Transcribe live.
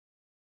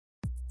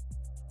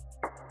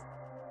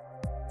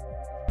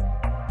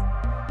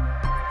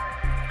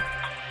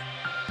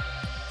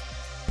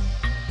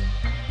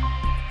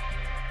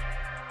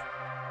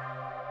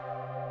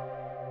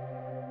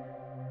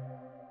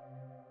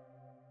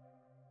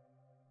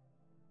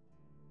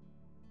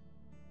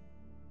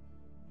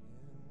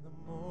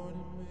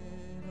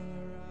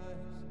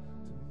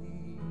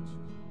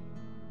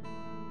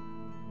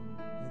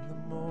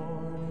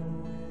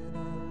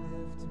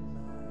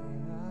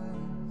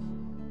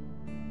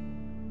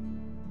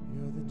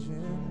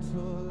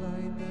gentle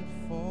light that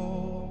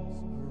falls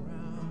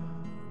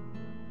around.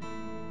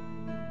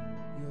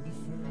 You're the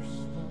first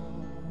thought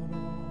on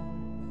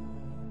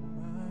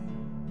my mind.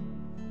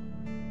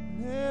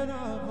 Let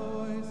our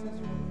voices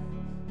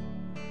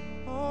rise,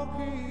 all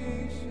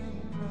creation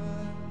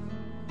cries,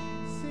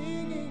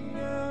 singing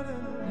out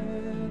an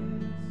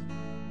endless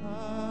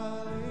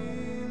hallelujah.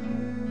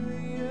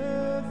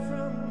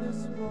 From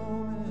this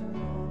moment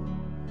on,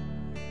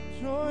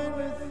 join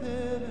with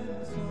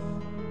heaven's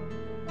song,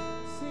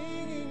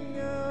 singing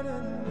out an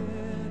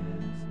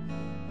endless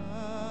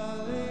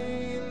hallelujah.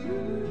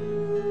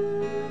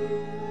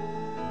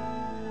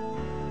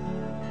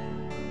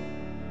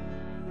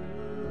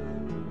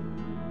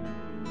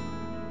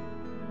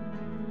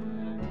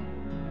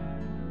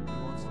 He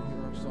wants to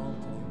hear our song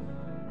today.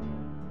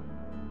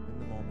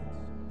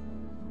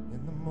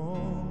 In the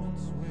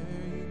moments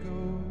where you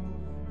go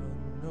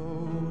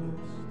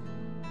unnoticed,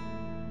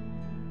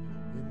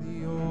 in the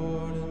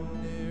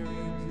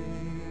ordinary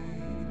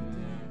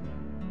day-to-day,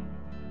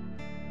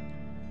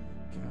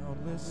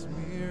 countless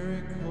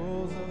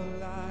miracles of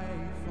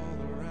life all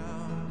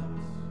around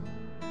us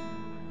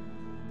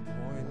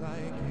point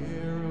like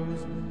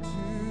arrows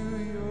to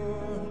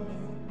your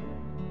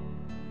name.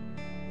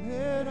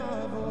 Let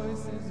our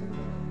voices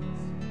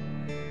rise,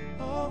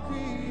 all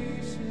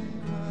creation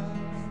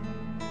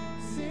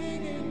cries,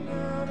 singing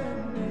out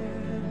an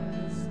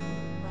endless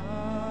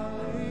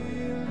hallelujah.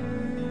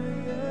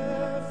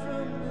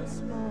 From this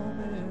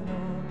moment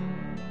on,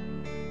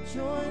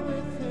 join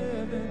with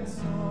heaven's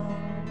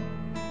song,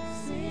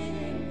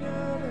 singing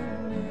out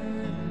an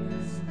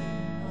endless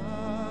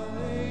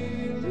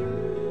hallelujah.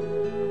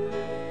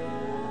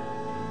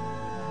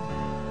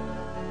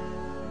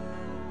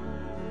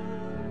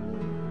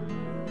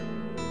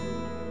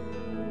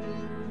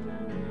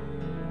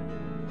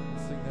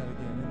 Sing that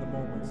again. In the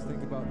moments,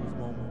 think about those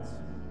moments.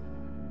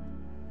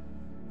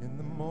 In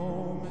the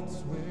moments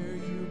where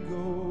you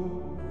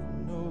go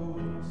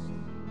unnoticed,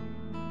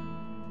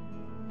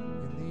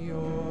 in the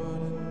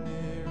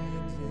ordinary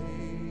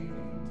day-to-day,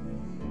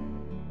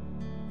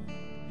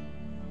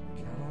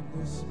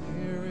 countless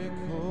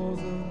miracles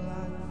of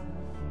life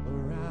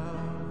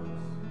around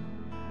us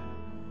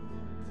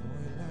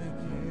point like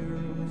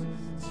arrows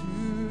to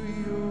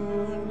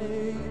your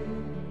name.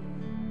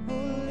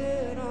 Oh,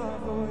 let our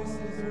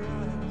voices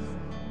rise,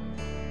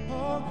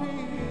 all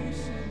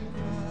creation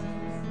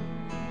cries,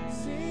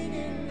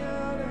 singing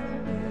out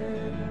an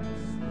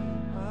endless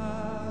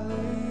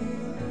hallelujah.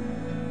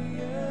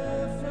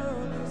 From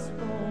this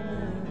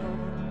moment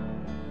on,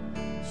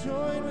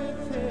 join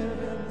with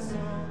heaven's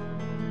song,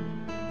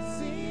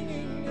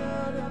 singing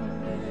out an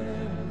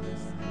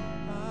endless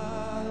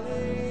hallelujah.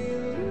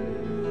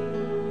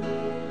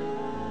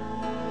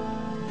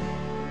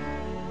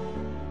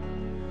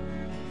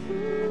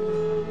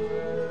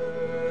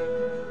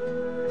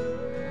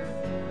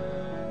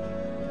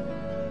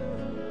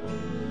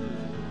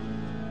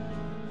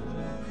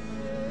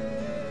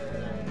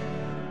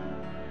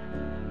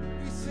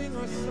 We sing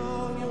our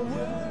song, you're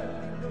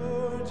worthy,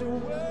 Lord, you're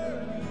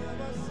worthy of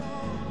our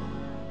song,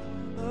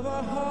 of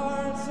our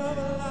hearts, of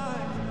our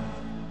lives.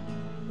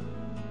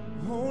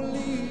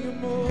 Only a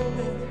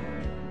moment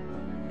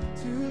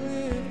to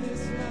live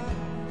this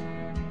life.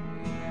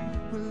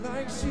 We're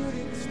like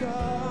shooting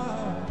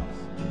stars,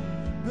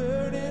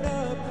 burning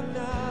up the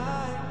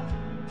night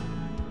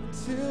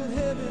till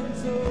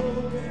heaven's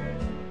open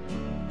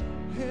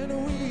and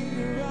we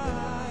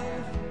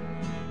arrive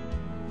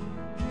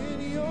in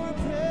your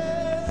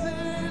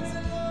presence,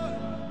 Lord,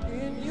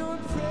 in your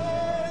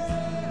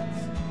presence.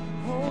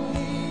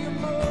 Only a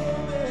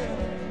moment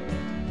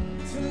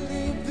to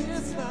live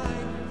this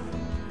life.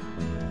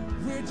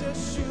 We're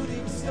just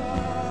shooting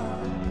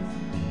stars,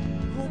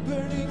 we're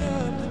burning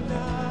up the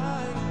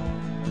night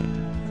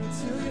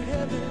until your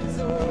heaven's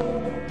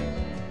open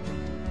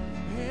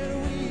and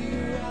we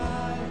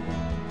arrive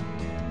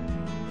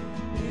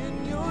in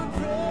your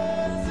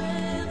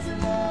presence,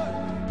 Lord,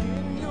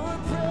 in your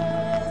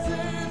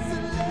presence.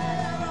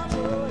 Let our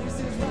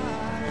voices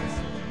rise,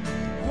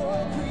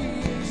 all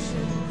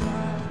creation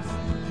cries,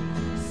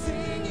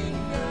 singing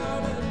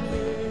out an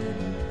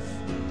endless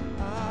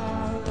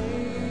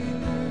hallelujah.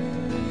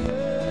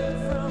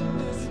 From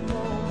this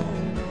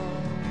moment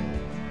on,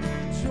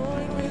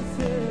 join with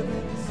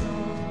heaven's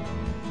song,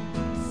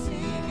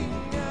 singing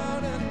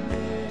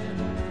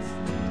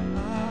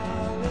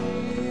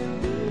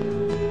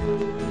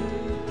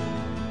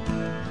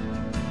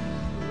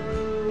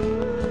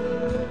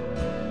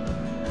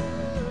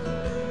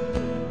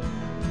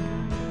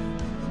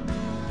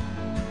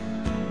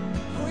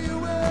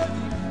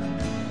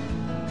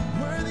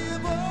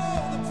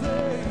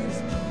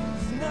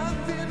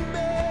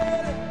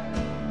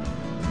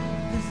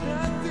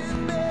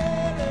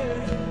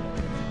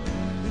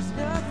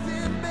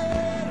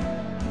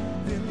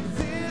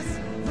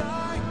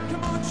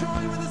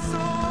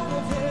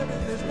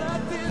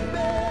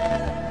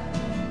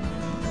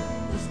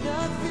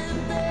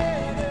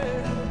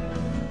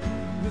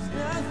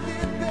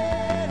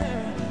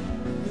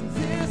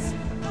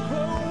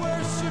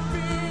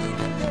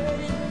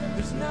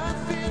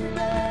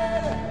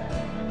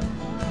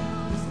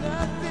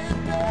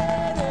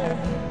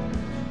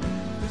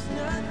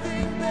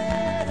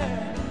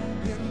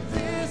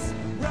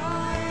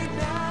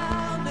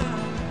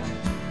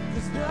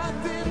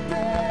nothing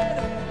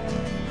better.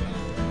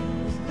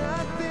 There's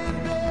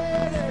nothing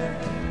better.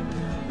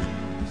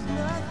 There's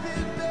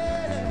nothing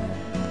better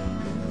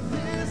than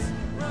this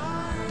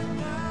right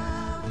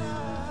now.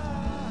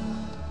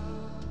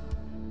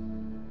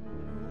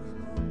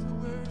 We long to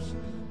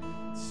worship you,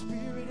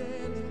 spirit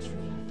and in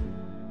truth.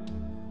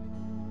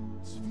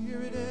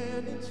 Spirit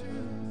and in truth.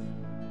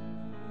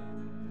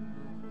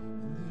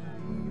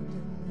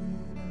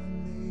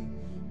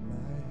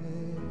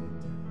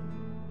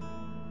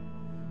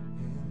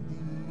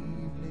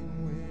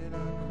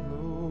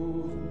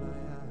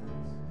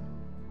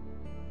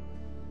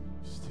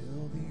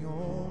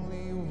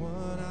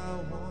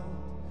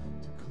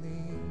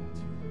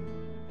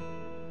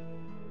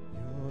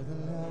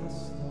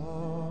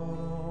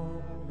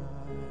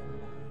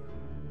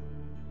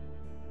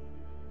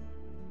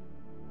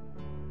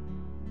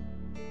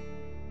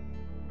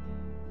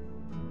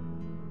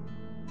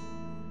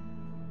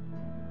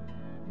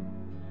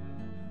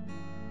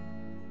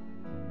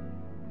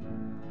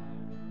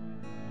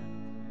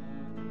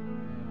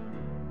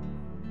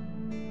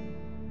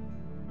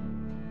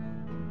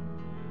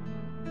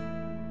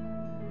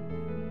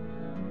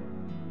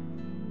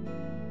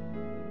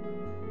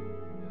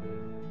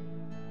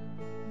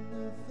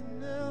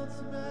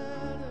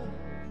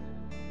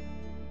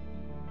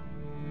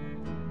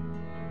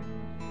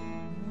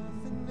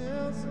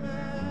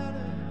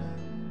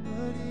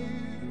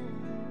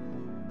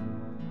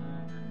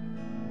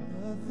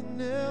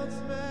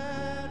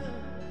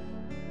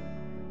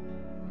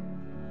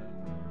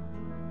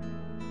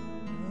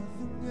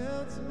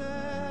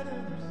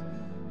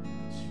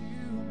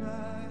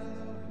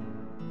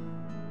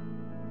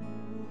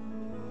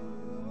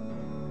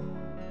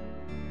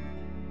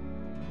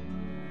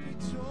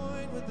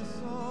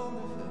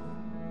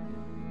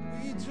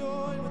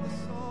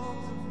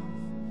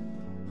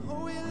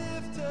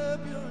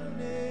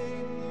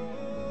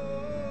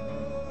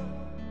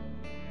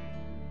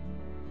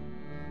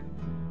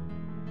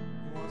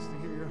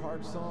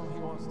 Song, he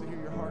wants to hear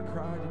your heart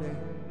cry today.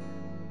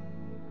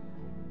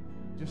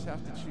 Just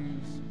have to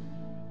choose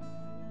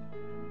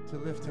to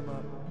lift him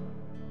up.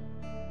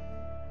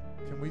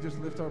 Can we just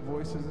lift our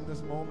voices in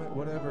this moment?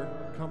 Whatever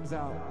comes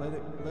out, let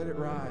it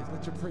rise.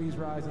 Let your praise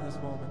rise in this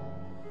moment.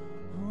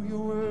 Oh, you're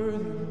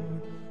worthy,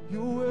 Lord.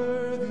 You're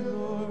worthy,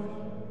 Lord.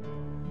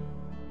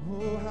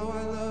 Oh, how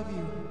I love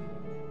you.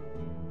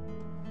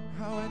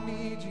 How I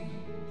need you.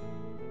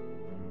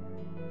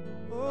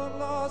 Oh, I'm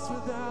lost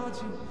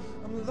without you.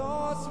 I'm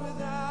lost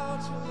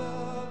without your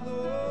love,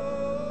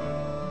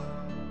 Lord.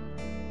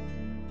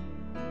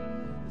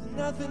 There's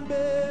nothing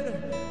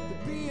better to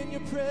be in your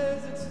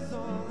presence is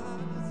all I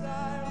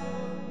desire,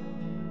 Lord.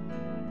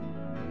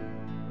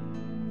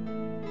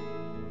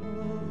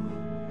 Oh,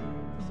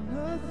 there's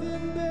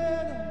nothing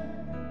better.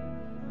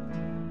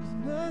 There's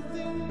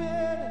nothing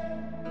better.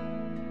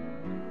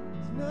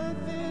 There's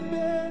nothing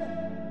better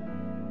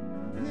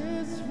than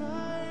this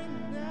right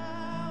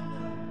now.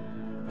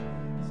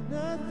 There's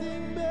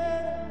nothing better.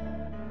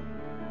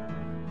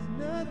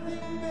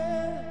 Nothing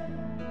better,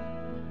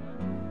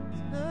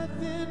 there's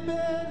nothing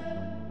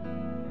better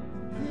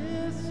than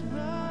this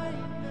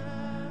right now.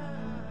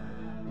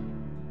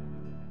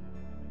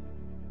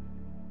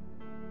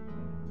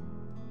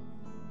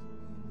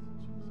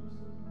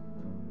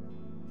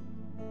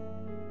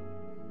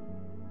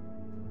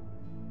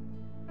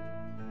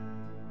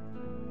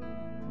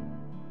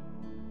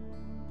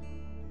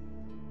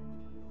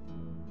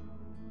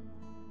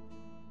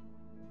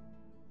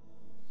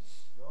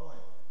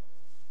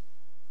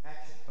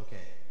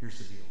 Here's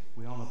the deal.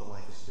 We all know that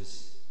life is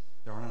busy.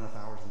 There aren't enough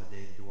hours in the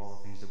day to do all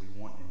the things that we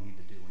want and need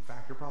to do. In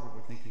fact, you're probably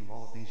thinking of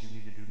all the things you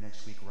need to do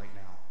next week right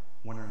now,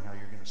 wondering how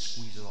you're going to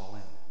squeeze it all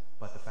in.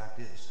 But the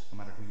fact is,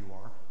 no matter who you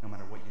are, no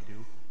matter what you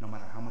do, no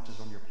matter how much is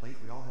on your plate,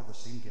 we all have the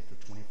same gift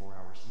of 24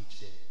 hours each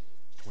day.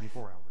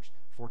 24 hours,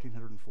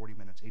 1,440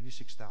 minutes,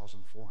 86,400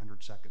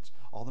 seconds.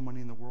 All the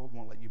money in the world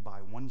won't let you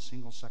buy one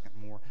single second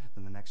more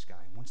than the next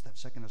guy. Once that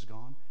second is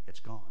gone, it's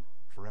gone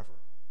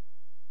forever.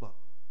 Look,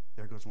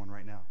 there goes one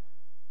right now.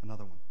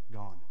 Another one,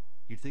 gone.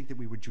 You'd think that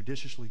we would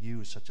judiciously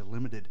use such a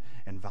limited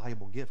and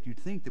valuable gift. You'd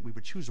think that we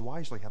would choose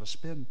wisely how to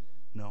spend.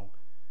 No,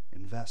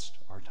 invest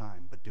our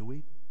time. But do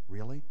we?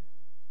 Really?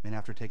 And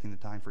after taking the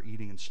time for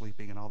eating and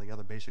sleeping and all the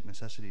other basic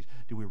necessities,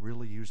 do we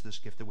really use this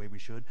gift the way we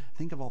should?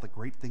 Think of all the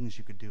great things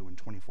you could do in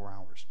 24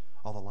 hours,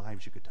 all the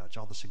lives you could touch,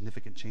 all the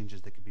significant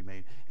changes that could be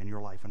made in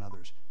your life and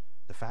others.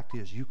 The fact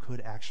is, you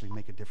could actually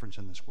make a difference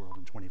in this world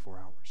in 24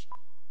 hours,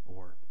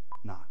 or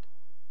not.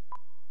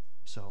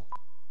 So,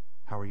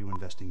 how are you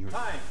investing your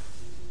time?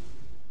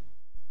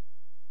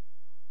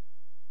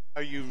 How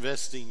are you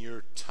investing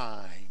your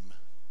time?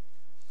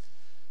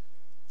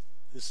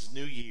 This is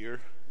New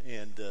Year,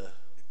 and if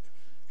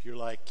you're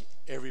like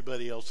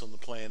everybody else on the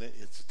planet,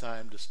 it's a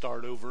time to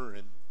start over,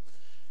 and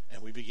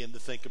we begin to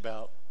think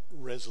about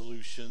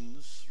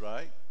resolutions,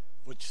 right?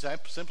 Which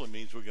simply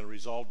means we're going to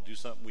resolve to do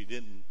something we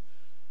didn't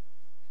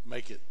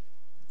make it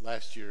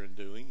last year in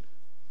doing.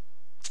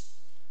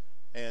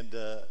 And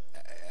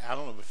I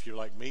don't know if you're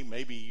like me,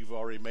 maybe you've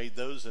already made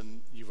those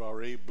and you've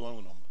already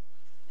blown them.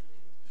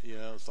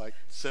 know, it's like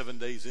 7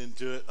 days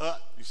into it.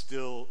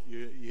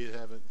 You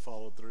haven't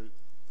followed through.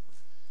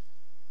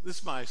 This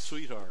is my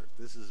sweetheart.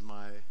 This is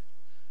my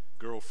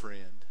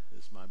girlfriend.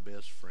 This is my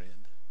best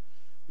friend.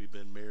 We've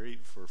been married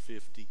for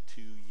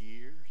 52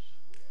 years.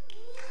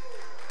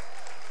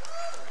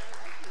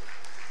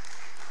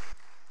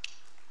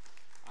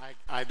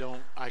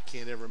 I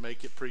can't ever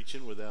make it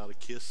preaching without a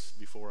kiss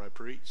before I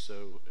preach,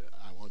 so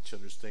I want you to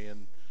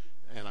understand,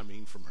 and I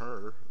mean from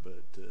her,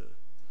 but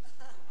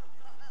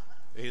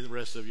and the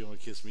rest of you want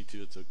to kiss me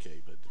too, it's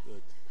okay,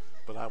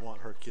 but I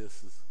want her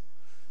kisses.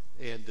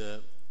 And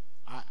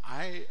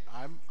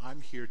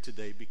I'm here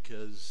today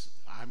because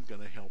I'm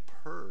going to help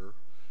her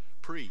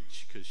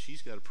preach, because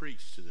she's got to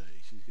preach today.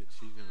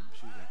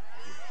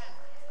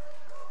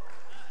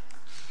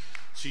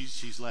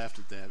 She's laughed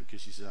at that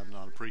because she said I'm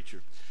not a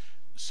preacher.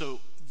 So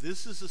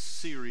this is a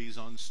series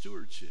on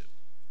stewardship,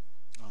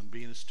 on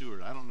being a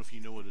steward. I don't know if you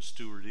know what a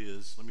steward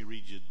is. Let me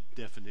read you a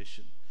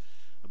definition.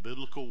 A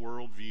biblical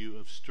worldview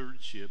of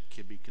stewardship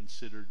can be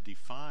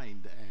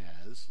defined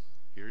as,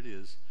 here it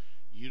is,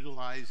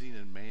 utilizing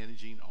and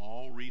managing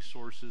all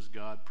resources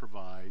God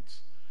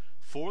provides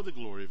for the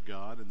glory of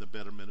God and the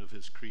betterment of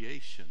his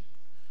creation.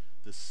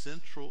 The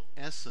central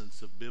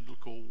essence of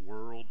biblical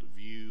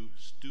worldview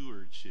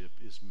stewardship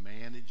is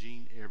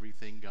managing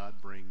everything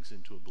God brings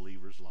into a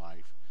believer's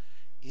life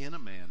in a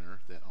manner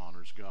that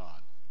honors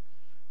God.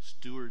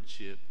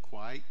 Stewardship,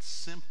 quite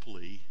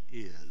simply,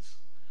 is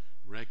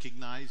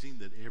recognizing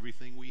that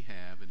everything we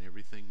have and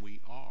everything we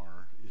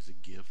are is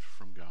a gift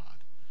from God,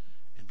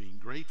 and being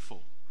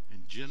grateful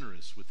and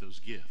generous with those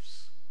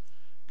gifts.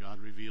 God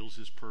reveals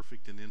his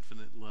perfect and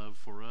infinite love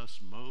for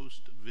us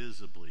most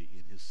visibly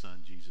in his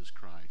Son, Jesus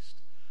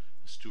Christ.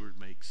 A steward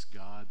makes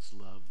God's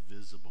love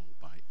visible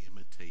by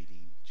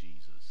imitating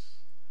Jesus.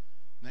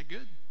 Isn't that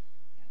good?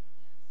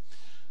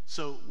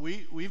 So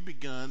we've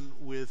begun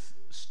with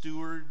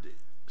stewarding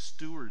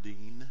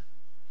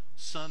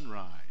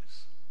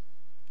sunrise.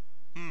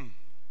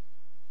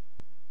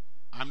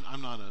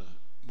 I'm not a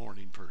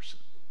morning person.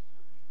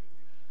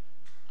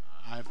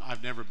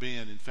 I've never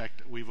been. In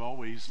fact, we've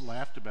always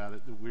laughed about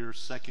it that we're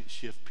second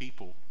shift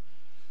people.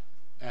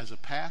 As a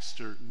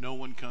pastor, no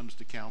one comes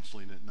to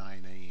counseling at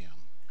 9 a.m.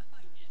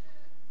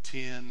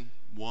 10,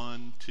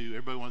 1, 2,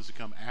 everybody wants to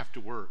come after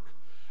work.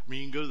 I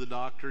mean, you can go to the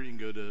doctor, you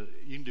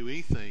can do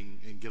anything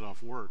and get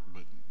off work,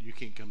 but you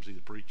can't come see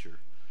the preacher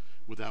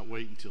without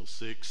waiting until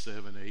 6,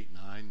 7, 8,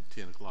 9,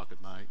 10 o'clock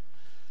at night.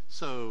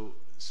 So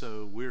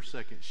we're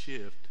second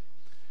shift,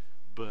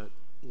 but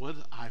what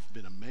I've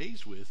been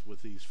amazed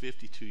with these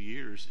 52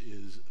 years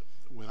is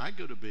when I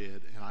go to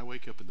bed and I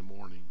wake up in the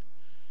morning,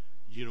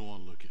 you don't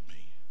want to look at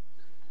me.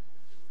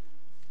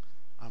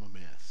 I'm a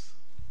mess.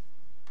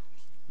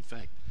 In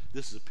fact,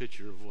 this is a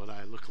picture of what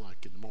I look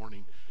like in the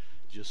morning,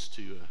 just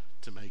to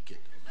make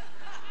it.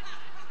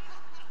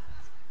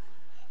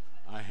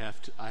 I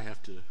have to I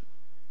have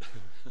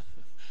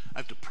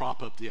to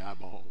prop up the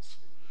eyeballs.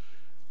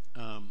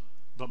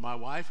 But my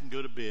wife can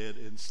go to bed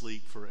and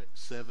sleep for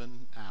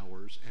 7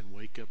 hours and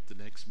wake up the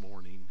next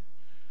morning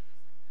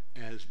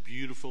as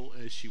beautiful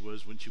as she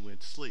was when she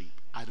went to sleep.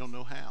 I don't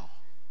know how.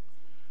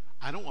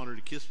 I don't want her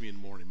to kiss me in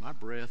the morning. My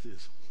breath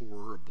is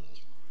horrible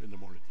in the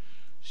morning.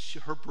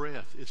 Her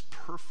breath is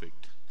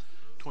perfect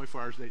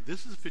 24 hours a day.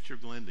 This is a picture of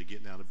Glenda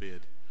getting out of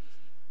bed.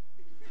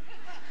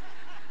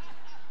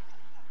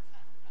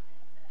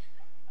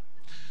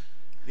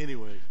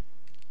 Anyway,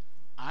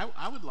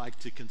 I would like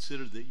to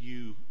consider that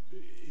you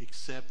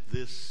accept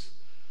this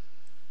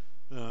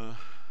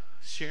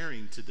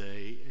sharing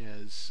today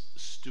as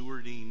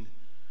stewarding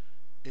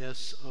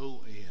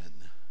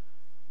S-O-N,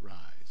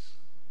 rise.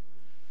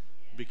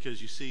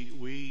 Because you see,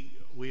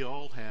 we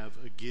all have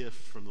a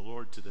gift from the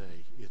Lord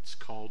today. It's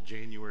called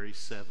January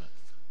 7th.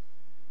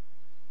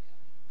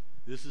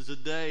 This is a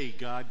day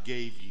God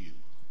gave you.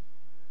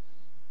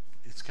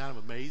 It's kind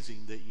of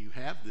amazing that you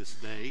have this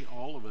day.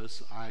 All of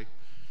us,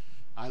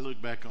 I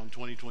look back on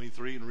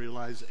 2023 and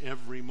realize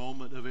every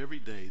moment of every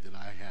day that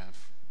I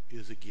have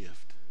is a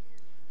gift,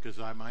 because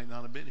I might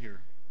not have been here.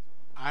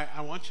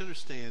 I want you to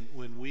understand,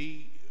 when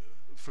we,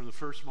 from the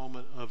first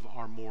moment of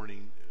our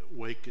morning,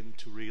 waken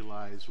to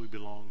realize we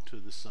belong to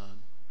the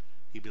Son,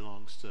 he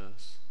belongs to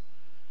us,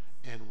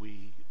 and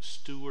we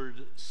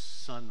steward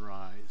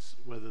sunrise,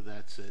 whether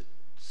that's at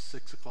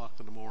 6 o'clock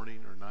in the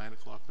morning or 9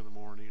 o'clock in the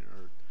morning,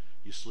 or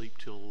you sleep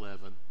till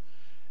 11.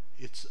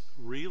 It's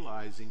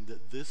realizing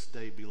that this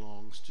day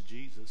belongs to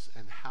Jesus.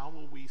 And how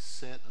will we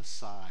set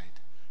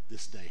aside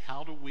this day?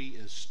 How do we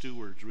as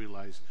stewards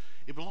realize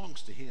it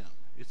belongs to him?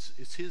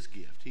 It's his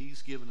gift.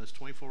 He's given us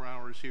 24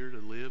 hours here to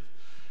live,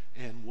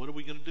 and what are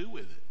we going to do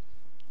with it?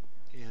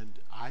 And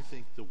I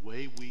think the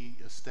way we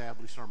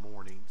establish our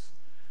mornings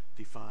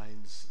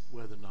defines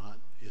whether or not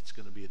it's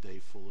going to be a day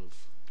full of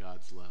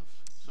God's love.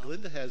 So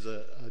Glenda has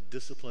a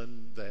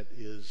discipline that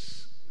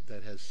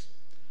has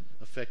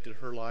affected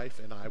her life,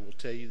 and I will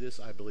tell you this,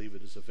 I believe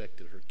it has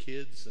affected her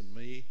kids and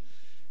me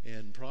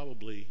and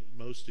probably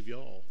most of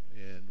y'all,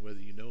 and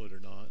whether you know it or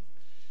not,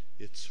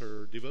 it's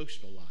her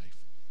devotional life.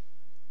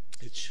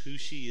 It's who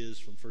she is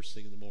from first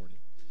thing in the morning.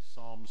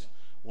 Psalms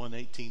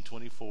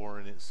 118:24,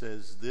 and it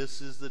says,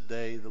 "This is the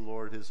day the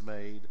Lord has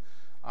made.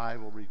 I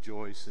will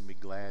rejoice and be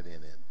glad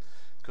in it."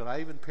 Could I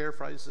even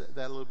paraphrase that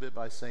a little bit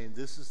by saying,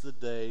 this is the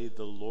day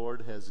the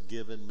Lord has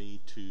given me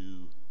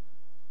to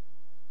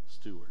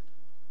steward.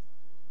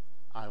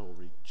 I will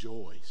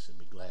rejoice and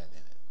be glad in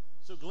it.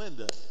 So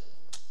Glenda,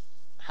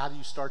 how do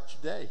you start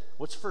your day?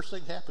 What's the first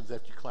thing that happens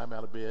after you climb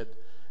out of bed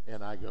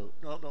and I go,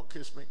 "No, don't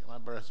kiss me, my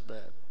breath's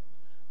bad"?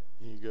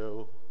 And you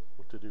go,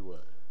 "What to do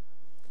what?"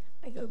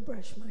 I go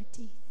brush my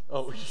teeth.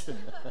 Oh,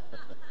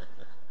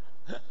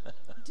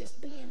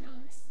 Just being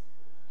honest.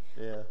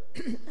 yeah.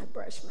 I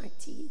brush my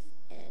teeth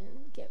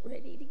and get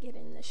ready to get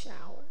in the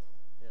shower.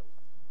 Yeah.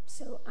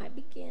 So I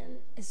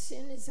begin, as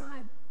soon as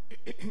I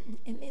am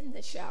in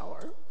the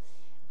shower,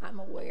 I'm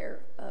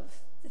aware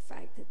of the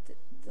fact that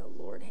the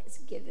Lord has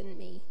given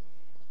me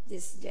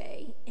this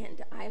day.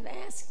 And I've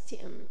asked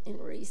him in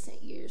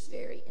recent years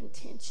very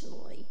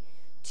intentionally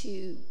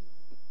to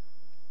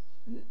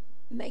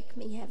make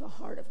me have a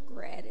heart of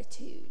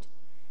gratitude.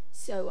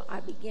 So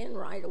I begin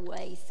right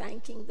away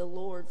thanking the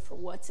Lord for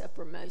what's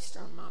uppermost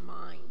on my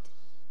mind.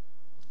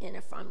 And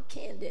if I'm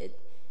candid,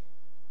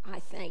 I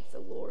thank the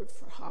Lord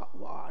for hot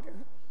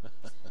water.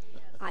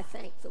 I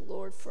thank the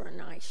Lord for a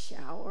nice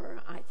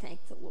shower. I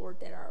thank the Lord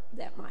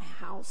that my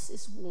house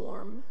is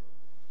warm,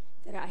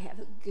 that I have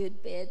a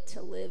good bed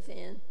to live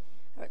in,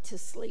 or to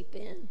sleep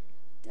in.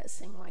 It does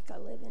seem like I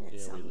live in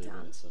it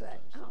sometimes,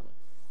 but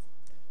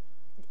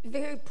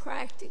very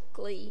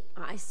practically,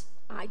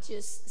 I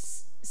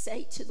just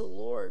say to the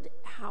Lord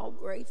how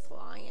grateful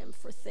I am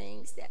for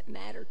things that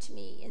matter to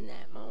me in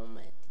that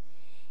moment.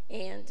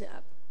 And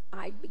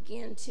I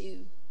begin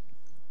to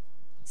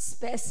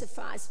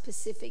specify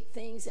specific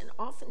things, and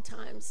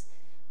oftentimes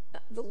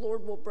the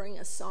Lord will bring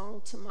a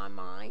song to my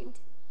mind,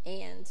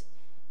 and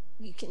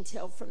you can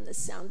tell from the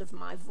sound of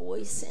my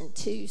voice and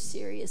 2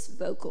 serious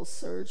vocal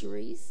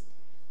surgeries,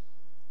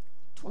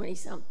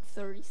 20-something,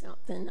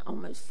 30-something,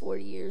 almost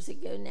 40 years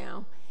ago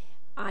now.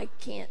 I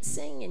can't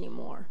sing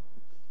anymore.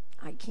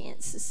 I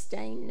can't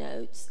sustain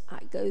notes. I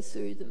go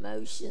through the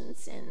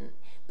motions,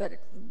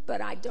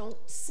 but I don't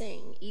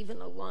sing,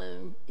 even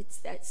alone. It's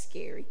that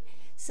scary.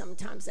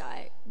 Sometimes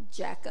I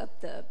jack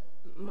up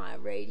my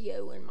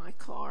radio in my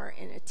car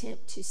and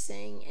attempt to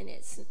sing, and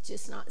it's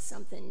just not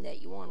something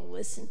that you want to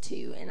listen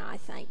to. And I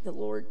thank the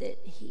Lord that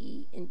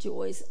he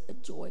enjoys a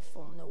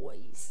joyful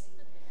noise.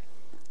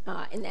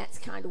 And that's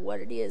kind of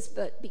what it is.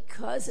 But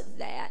because of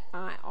that,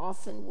 I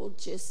often will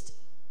just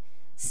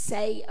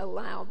say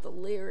aloud the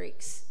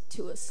lyrics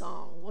to a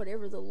song,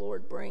 whatever the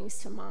Lord brings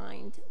to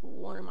mind.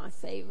 One of my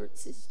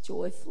favorites is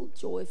 "Joyful,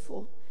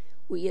 joyful,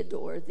 we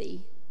adore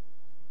thee.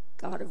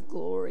 God of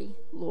glory,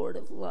 Lord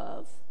of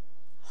love.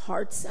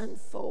 Hearts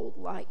unfold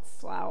like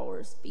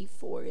flowers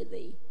before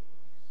thee.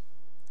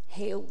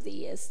 Hail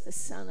thee as the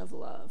Son of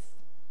love."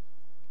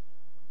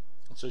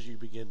 So you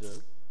begin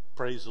to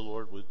praise the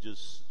Lord with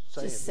just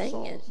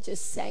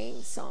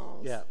saying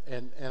songs. Yeah,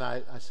 and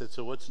I said,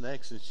 "So what's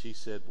next?" And she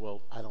said,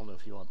 "Well, I don't know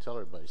if you want to tell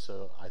everybody."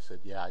 So I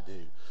said, "Yeah, I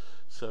do."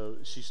 So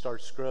she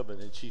starts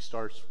scrubbing, and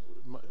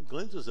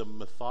Glenda's a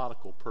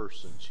methodical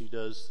person. She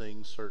does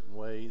things certain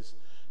ways.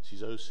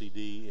 She's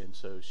OCD, and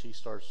so she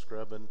starts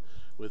scrubbing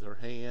with her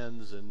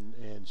hands,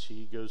 and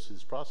she goes through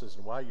this process.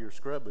 And while you're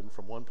scrubbing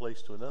from one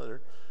place to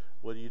another,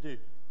 what do?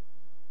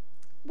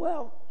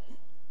 Well,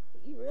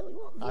 you really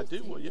want me to? I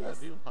do. Well, yeah, I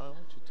do. I want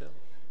you to tell me.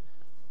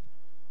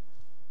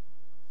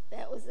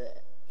 That was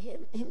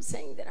him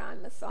saying that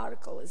I'm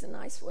methodical is a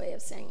nice way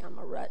of saying I'm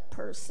a rut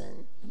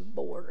person,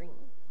 boring.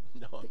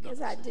 No,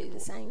 because I do the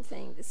same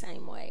thing the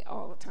same way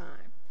all the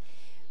time.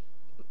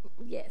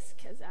 Yes,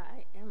 because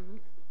I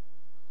am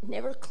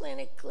never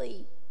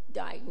clinically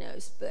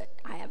diagnosed, but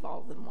I have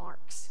all the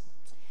marks.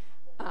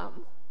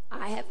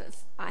 I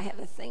have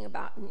a thing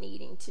about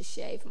needing to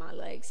shave my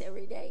legs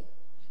every day.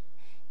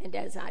 And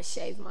as I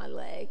shave my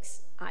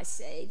legs, I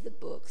say the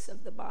books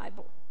of the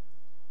Bible,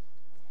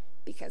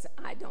 because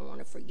I don't want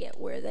to forget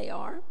where they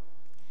are.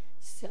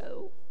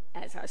 So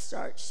as I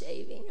start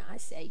shaving, I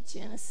say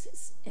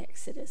Genesis,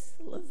 Exodus,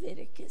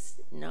 Leviticus,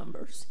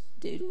 Numbers,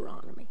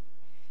 Deuteronomy,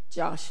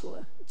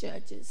 Joshua,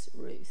 Judges,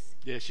 Ruth.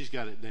 Yeah, she's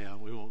got it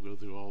down. We won't go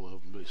through all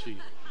of them, but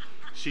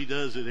she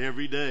does it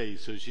every day.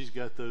 So she's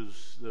got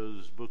those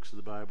books of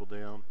the Bible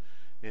down.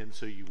 And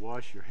so you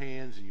wash your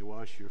hands, and you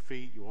wash your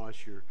feet, you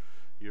wash your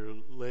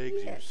legs,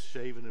 yes.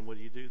 You're shaving, and what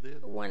do you do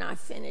then? When I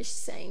finish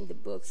saying the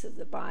books of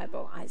the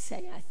Bible, I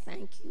say, I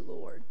thank you,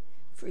 Lord,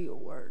 for your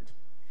word.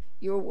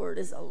 Your word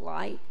is a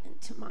light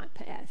unto my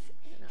path.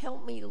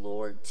 Help me,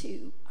 Lord,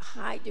 to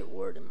hide your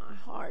word in my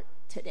heart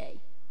today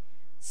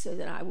so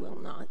that I will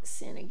not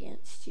sin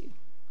against you.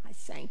 I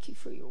thank you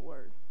for your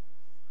word.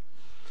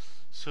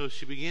 So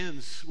she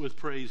begins with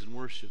praise and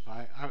worship.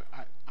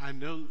 I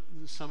know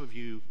some of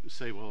you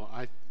say, well,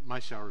 my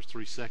shower is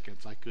 3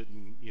 seconds. I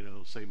couldn't,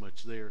 say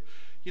much there.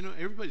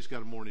 Everybody's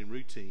got a morning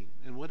routine,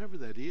 and whatever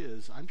that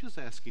is, I'm just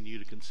asking you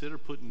to consider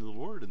putting the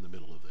Lord in the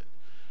middle of it.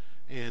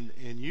 and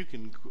you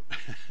can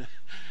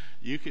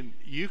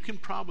you can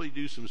probably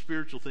do some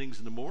spiritual things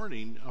in the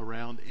morning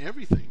around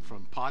everything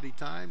from potty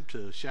time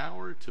to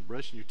shower to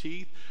brushing your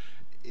teeth.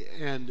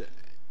 And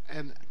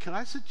can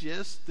I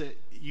suggest that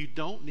you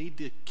don't need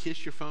to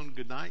kiss your phone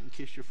goodnight and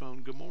kiss your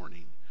phone good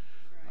morning?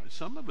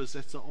 Some of us,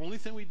 that's the only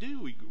thing we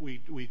do.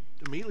 We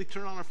immediately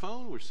turn on our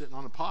phone. We're sitting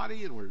on a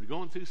potty and we're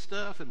going through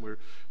stuff and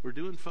we're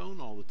doing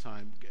phone all the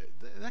time.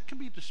 That can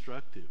be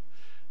destructive.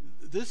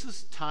 This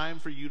is time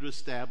for you to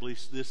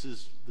establish this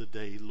is the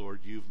day, Lord,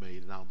 you've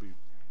made, and I'll be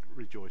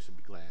rejoice and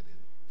be glad in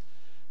it.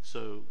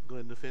 So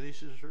Glenda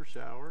finishes her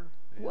shower.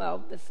 Well,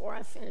 before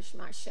I finish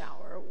my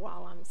shower,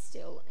 while I'm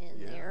still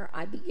in there,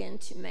 I begin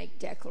to make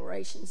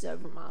declarations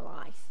over my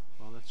life.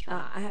 Well, that's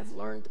right. I have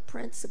learned the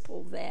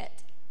principle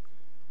that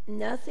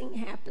nothing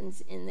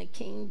happens in the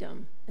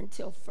kingdom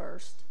until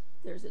first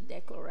there's a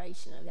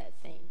declaration of that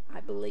thing. I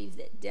believe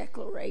that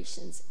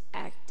declarations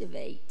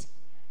activate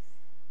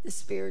the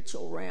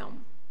spiritual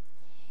realm.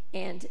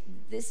 And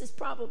this is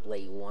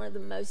probably one of the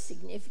most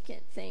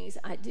significant things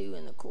I do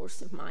in the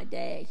course of my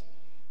day.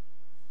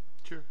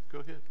 Sure, go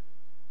ahead.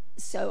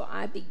 So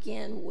I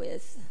begin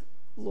with,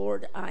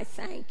 Lord, I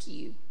thank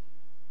you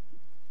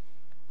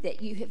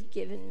that you have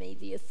given me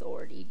the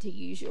authority to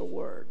use your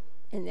word.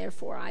 And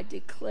therefore, I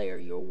declare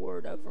your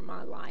word over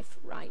my life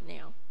right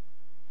now.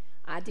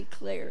 I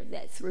declare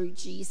that through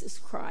Jesus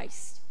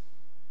Christ,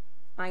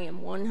 I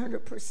am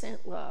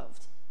 100%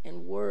 loved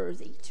and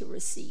worthy to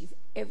receive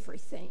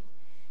everything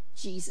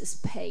Jesus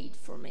paid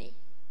for me.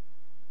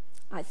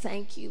 I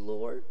thank you,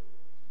 Lord,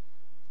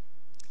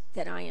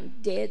 that I am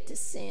dead to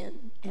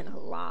sin and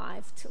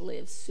alive to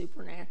live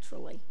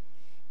supernaturally.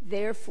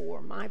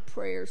 Therefore, my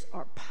prayers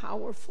are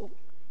powerful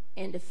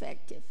and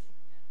effective.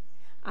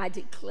 I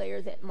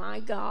declare that my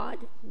God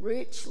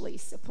richly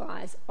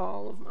supplies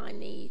all of my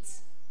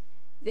needs.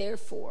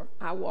 Therefore,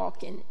 I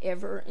walk in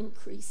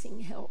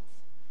ever-increasing health.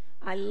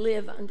 I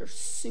live under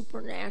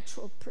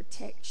supernatural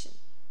protection.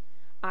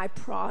 I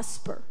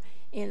prosper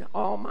in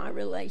all my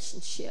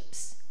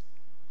relationships.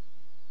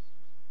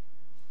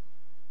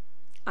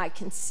 I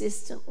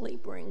consistently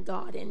bring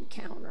God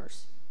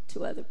encounters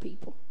to other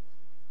people.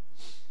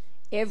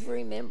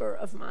 Every member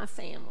of my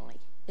family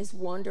is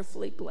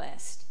wonderfully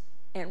blessed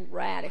and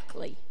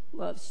radically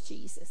loves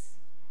Jesus.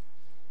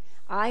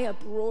 I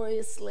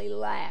uproariously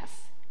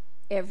laugh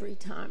every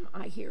time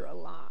I hear a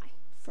lie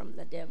from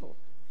the devil.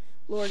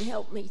 Lord,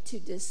 help me to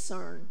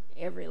discern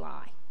every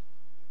lie.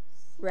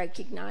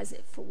 Recognize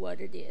it for what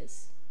it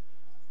is.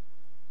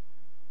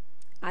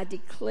 I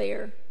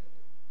declare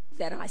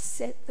that I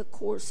set the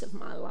course of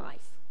my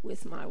life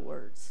with my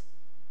words.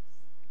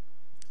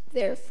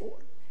 Therefore,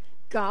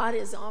 God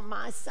is on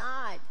my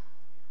side.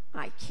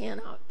 I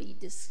cannot be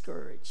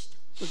discouraged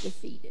or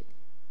defeated.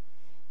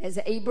 As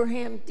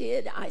Abraham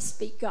did, I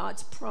speak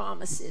God's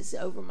promises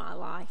over my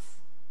life.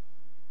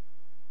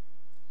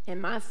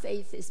 And my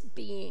faith is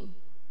being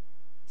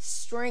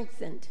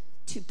strengthened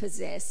to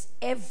possess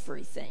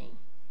everything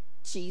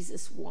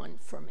Jesus won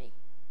for me.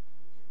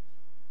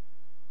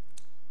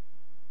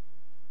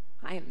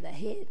 I am the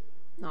head,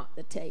 not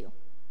the tail.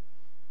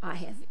 I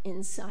have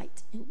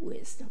insight and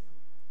wisdom.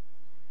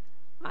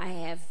 I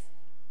have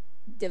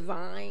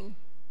divine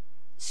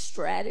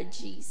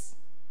strategies,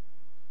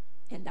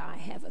 and I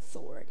have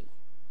authority.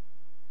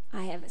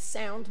 I have a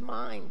sound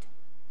mind.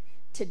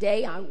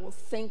 Today I will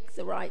think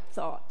the right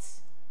thoughts.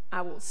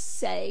 I will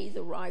say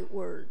the right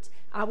words.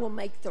 I will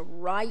make the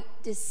right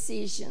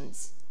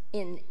decisions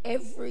in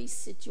every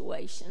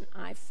situation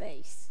I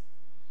face.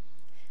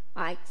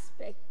 I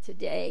expect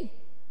today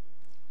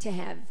to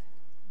have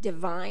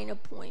divine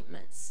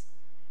appointments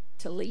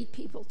to lead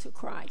people to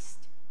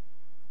Christ,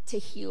 to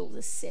heal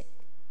the sick,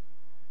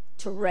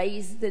 to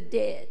raise the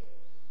dead,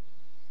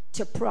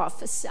 to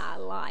prophesy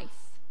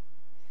life,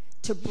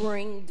 to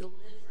bring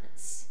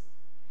deliverance,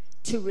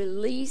 to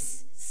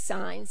release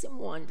signs and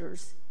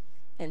wonders,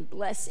 and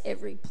bless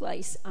every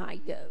place I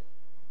go.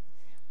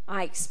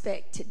 I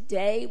expect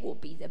today will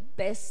be the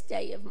best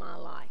day of my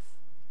life,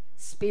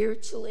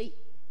 spiritually,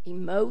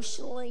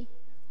 emotionally,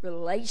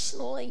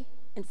 relationally,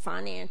 and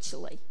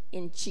financially,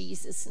 in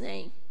Jesus'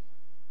 name.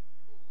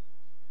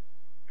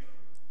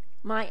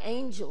 My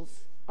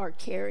angels are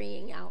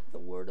carrying out the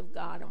word of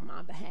God on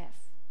my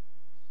behalf.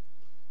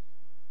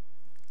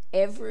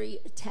 Every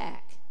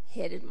attack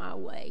headed my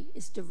way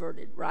is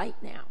diverted right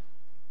now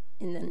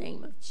in the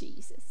name of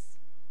Jesus.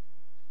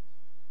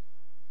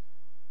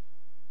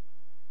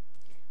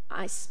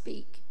 I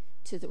speak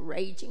to the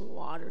raging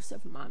waters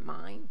of my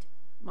mind,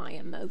 my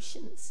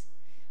emotions,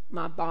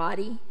 my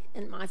body,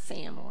 and my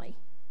family.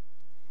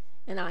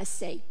 And I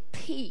say,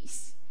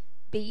 peace,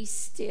 be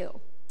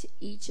still to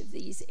each of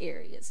these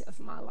areas of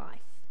my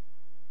life.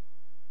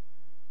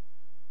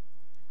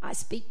 I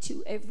speak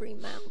to every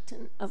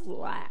mountain of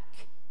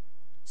lack,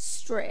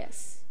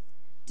 stress,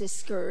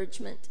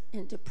 discouragement,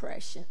 and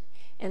depression.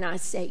 And I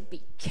say,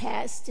 be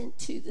cast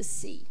into the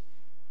sea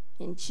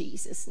in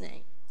Jesus'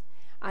 name.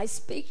 I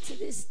speak to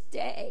this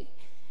day,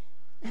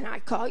 and I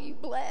call you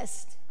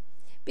blessed,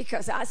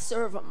 because I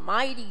serve a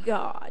mighty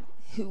God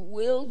who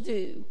will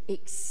do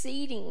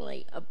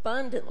exceedingly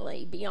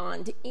abundantly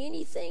beyond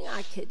anything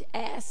I could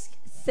ask,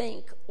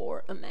 think,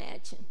 or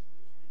imagine.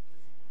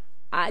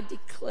 I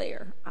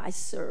declare I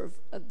serve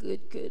a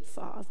good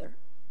Father,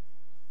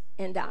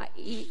 and I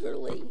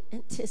eagerly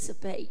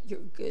anticipate your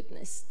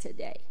goodness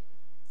today.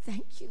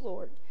 Thank you,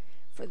 Lord,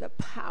 for the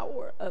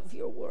power of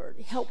your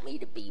word. Help me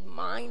to be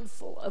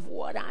mindful of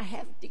what I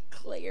have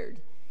declared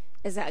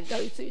as I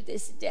go through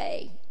this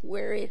day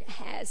where it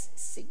has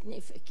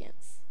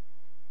significance,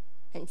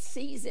 and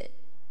seize it,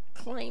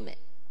 claim it,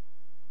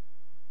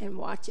 and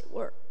watch it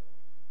work.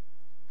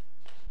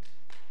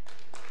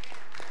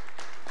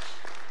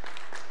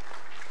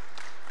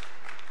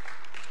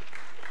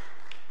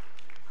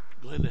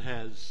 Glenda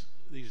has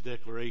these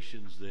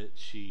declarations that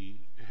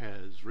she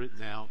has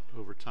written out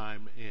over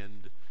time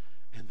and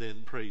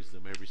then prays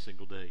them every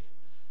single day.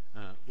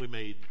 We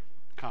made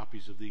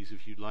copies of these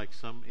if you'd like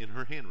some in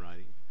her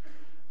handwriting.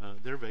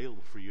 They're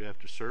available for you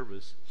after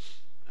service.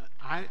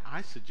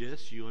 I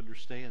suggest you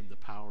understand the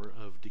power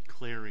of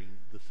declaring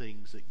the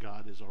things that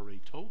God has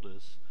already told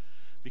us,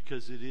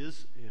 because it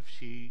is,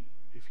 if you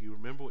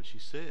remember what she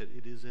said,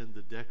 it is in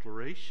the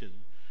declaration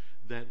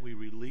that we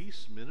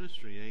release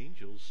ministry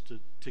angels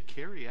to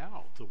carry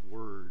out the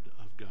word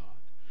of God.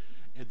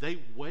 And they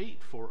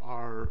wait for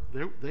our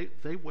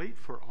they wait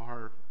for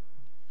our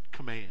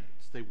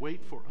commands. They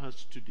wait for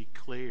us to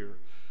declare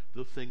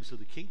the things of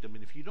the kingdom.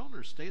 And if you don't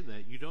understand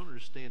that, you don't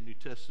understand New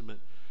Testament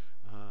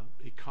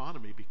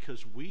economy,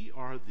 because we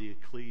are the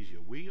ecclesia.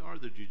 We are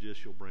the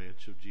judicial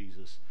branch of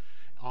Jesus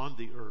on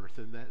the earth.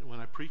 And that when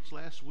I preached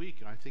last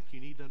week, I think you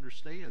need to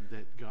understand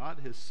that God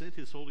has sent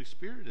his Holy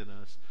Spirit in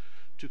us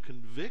to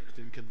convict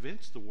and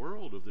convince the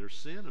world of their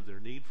sin, of their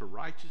need for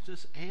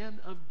righteousness, and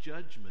of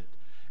judgment.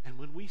 And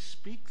when we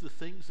speak the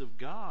things of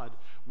God,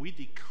 we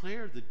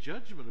declare the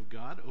judgment of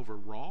God over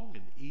wrong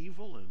and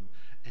evil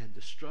and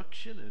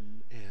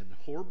destruction and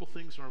horrible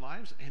things in our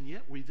lives. And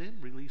yet we then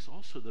release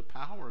also the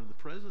power and the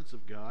presence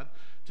of God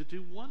to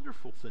do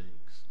wonderful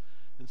things.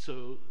 And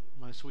so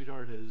my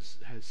sweetheart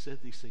has said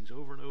these things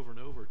over and over and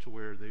over to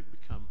where they've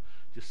become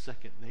just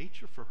second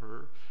nature for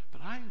her.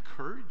 But I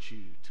encourage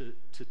you to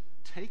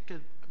take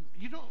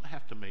you don't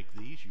have to make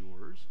these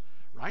yours.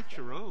 Write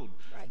your own.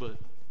 Right.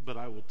 But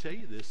I will tell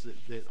you this,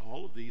 that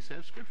all of these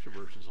have scripture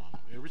verses on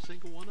them, every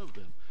single one of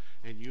them.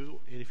 And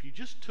if you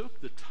just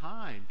took the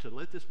time to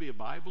let this be a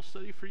Bible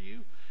study for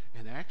you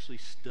and actually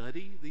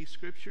study these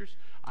scriptures,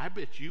 I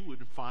bet you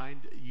would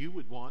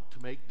want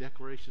to make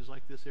declarations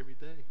like this every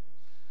day.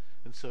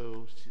 And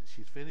so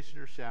she's finishing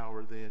her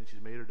shower then.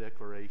 She's made her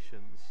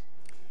declarations.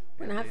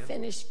 When I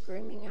finish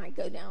screaming, I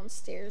go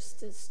downstairs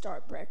to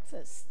start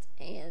breakfast.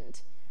 And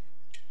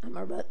I'm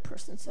a rut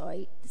person, so I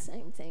eat the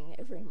same thing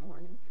every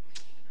morning.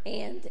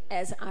 And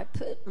as I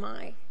put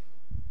my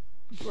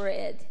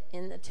bread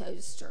in the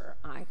toaster,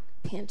 I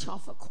pinch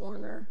off a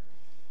corner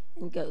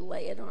and go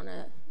lay it on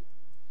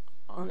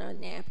a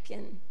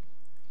napkin.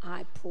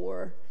 I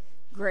pour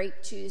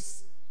grape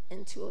juice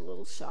into a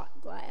little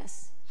shot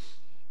glass,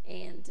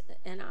 and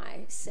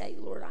I say,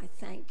 Lord, I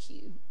thank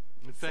you.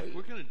 In fact,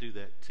 we're going to do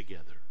that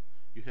together.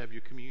 You have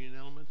your communion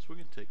elements. We're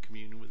going to take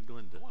communion with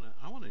Glenda.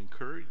 I want to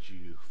encourage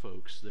you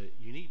folks that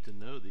you need to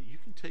know that you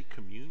can take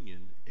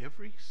communion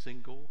every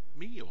single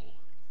meal.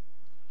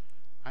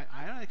 I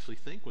actually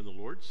think when the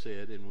Lord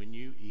said, and when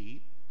you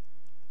eat,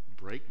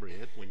 break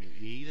bread, when you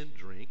eat and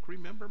drink,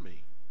 remember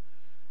me.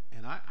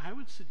 And I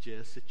would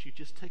suggest that you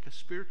just take a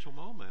spiritual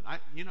moment. I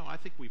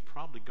think we've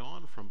probably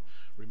gone from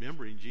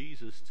remembering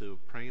Jesus to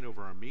praying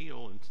over our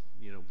meal and,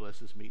 bless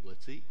this meat,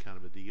 let's eat kind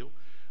of a deal,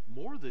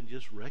 more than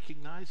just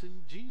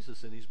recognizing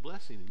Jesus and his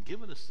blessing and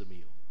giving us the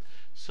meal.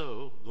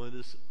 So,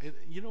 Glenda's, and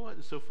you know what?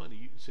 It's so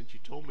funny. Since you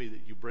told me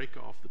that you break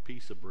off the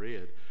piece of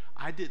bread,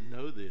 I didn't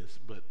know this,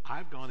 but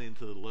I've gone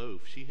into the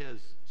loaf. She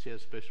has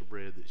special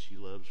bread that she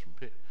loves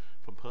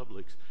from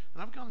Publix,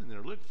 and I've gone in there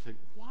and looked and said,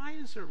 why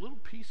is there little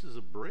pieces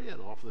of bread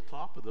off the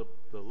top of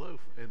the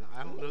loaf? And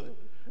I don't know.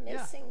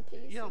 Missing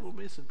pieces. Yeah, little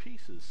missing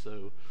pieces.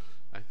 So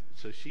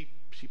she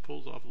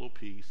pulls off a little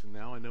piece, and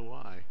now I know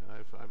why.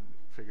 I've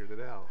figured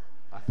it out.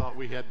 I thought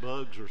we had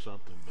bugs or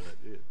something, but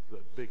it's a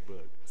big bug.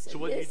 So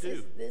what do you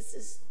do? This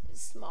is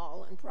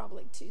small and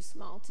probably too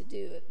small to do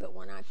it, but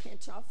when I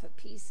pinch off a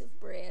piece of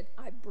bread,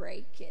 I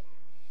break it.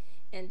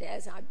 And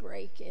as I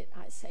break it,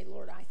 I say,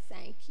 Lord, I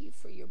thank you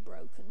for your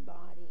broken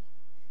body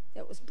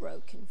that was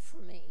broken for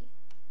me.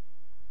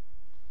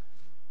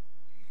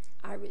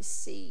 I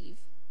receive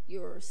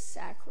your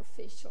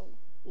sacrificial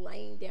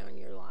laying down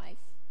your life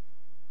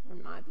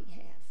on my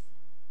behalf.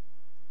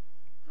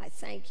 I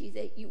thank you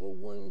that you were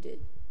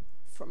wounded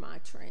for my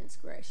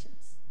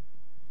transgressions.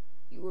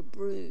 You were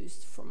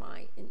bruised for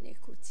my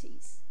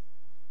iniquities.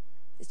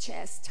 The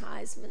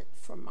chastisement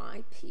for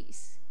my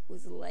peace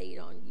was laid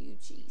on you,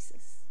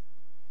 Jesus.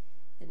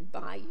 And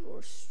by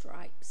your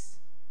stripes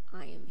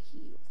I am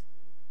healed.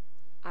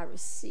 I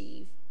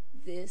receive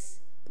this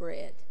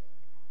bread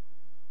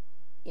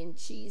in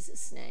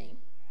Jesus' name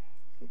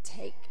and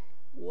take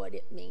what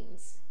it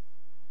means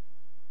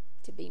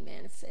to be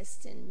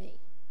manifest in me.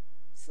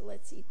 So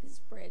let's eat this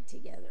bread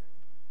together.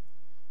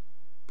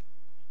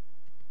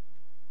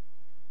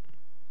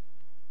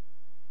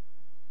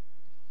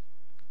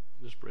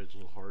 This bread's a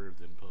little harder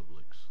than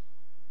Publix.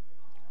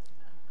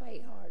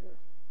 Way harder.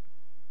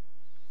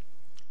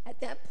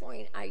 At that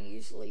point, I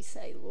usually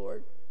say,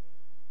 Lord,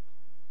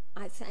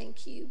 I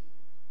thank you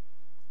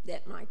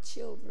that my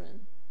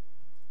children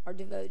are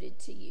devoted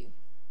to you,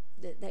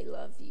 that they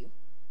love you.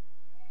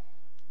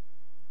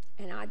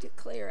 And I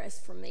declare, as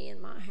for me and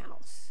my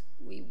house,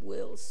 we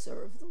will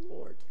serve the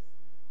Lord.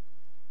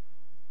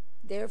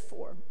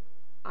 Therefore,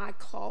 I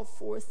call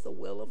forth the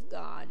will of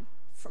God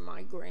for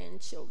my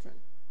grandchildren,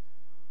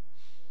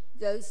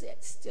 those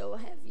that still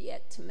have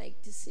yet to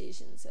make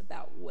decisions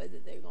about whether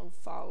they're going to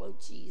follow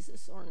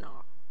Jesus or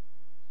not,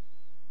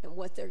 and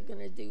what they're going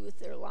to do with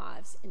their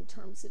lives in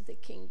terms of the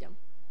kingdom.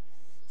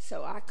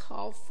 So I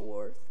call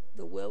forth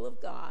the will of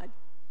God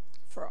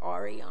for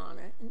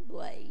Ariana and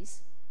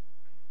Blaze,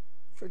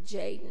 for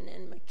Jaden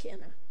and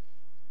McKenna,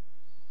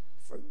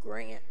 for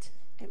Grant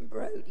and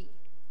Brody,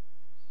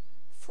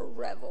 for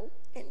Revel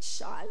and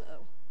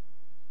Shiloh,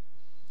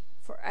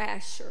 for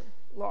Asher,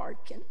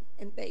 Larkin,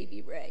 and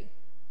Baby Ray.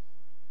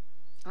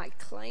 I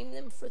claim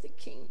them for the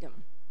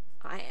kingdom.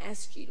 I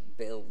ask you to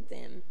build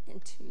them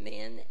into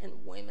men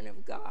and women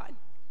of God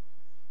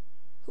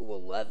who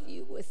will love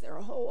you with their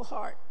whole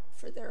heart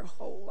for their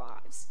whole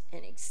lives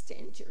and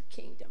extend your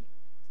kingdom.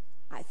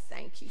 I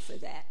thank you for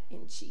that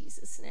in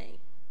Jesus' name.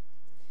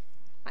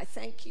 I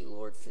thank you,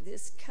 Lord, for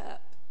this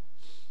cup,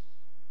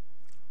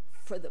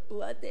 for the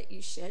blood that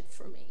you shed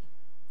for me.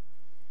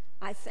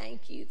 I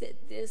thank you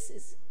that this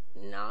is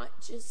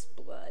not just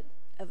blood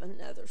of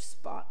another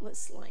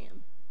spotless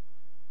lamb,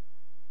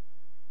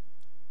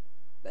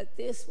 but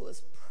this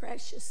was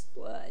precious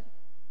blood,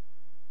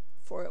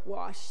 for it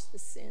washed the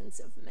sins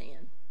of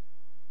man.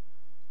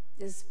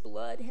 This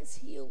blood has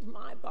healed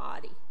my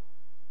body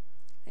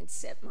and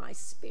set my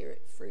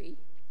spirit free.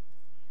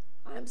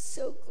 I'm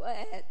so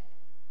glad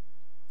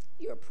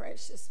your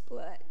precious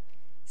blood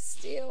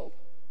still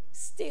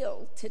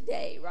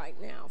today, right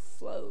now,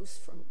 flows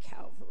from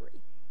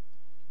Calvary.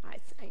 I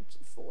thank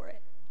you for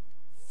it.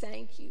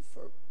 Thank you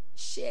for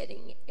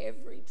shedding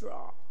every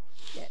drop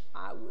that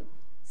I would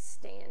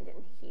stand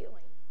in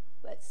healing.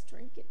 Let's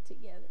drink it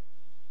together.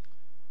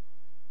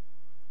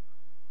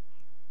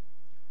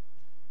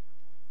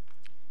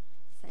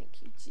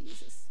 Thank you,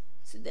 Jesus.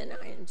 So then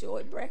I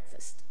enjoy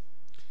breakfast.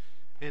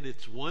 And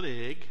it's one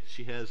egg.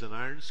 She has an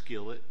iron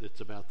skillet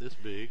that's about this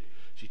big.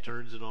 She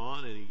turns it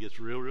on and it gets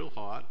real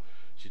hot.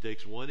 She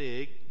takes one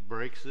egg,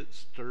 breaks it,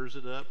 stirs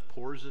it up,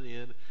 pours it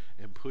in,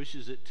 and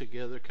pushes it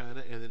together kind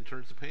of, and then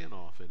turns the pan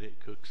off, and it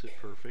cooks it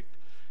perfect.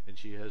 And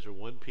she has her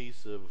one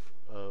piece of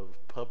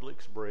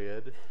Publix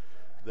bread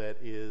that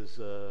is,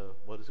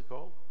 what is it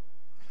called?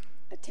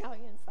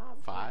 Italian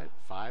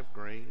Five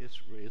grain.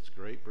 It's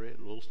great bread,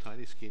 little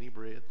tiny skinny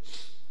bread.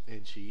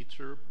 And she eats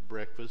her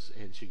breakfast,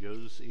 and she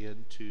goes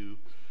into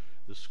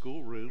the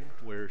schoolroom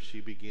where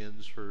she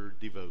begins her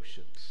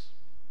devotions.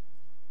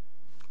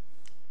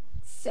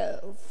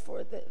 So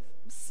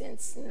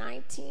since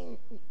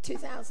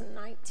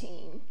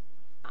 2019,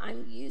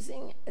 I'm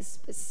using a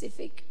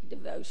specific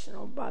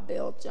devotional by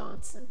Bill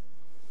Johnson.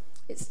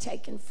 It's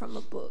taken from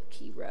a book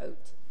he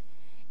wrote,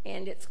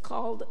 and it's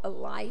called A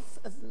Life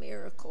of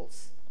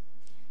Miracles.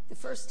 The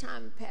first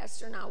time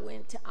Pastor and I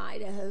went to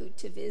Idaho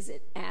to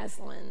visit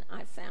Aslan,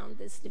 I found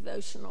this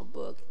devotional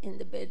book in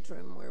the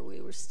bedroom where we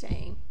were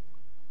staying.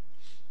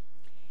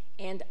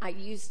 And I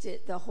used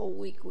it the whole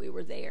week we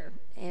were there.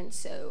 And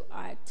so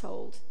I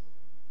told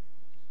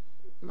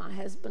my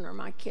husband or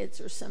my kids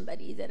or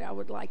somebody that I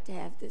would like to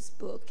have this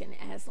book, and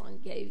Aslan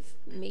gave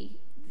me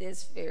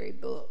this very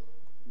book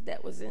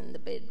that was in the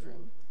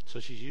bedroom. So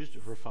she's used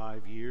it for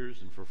 5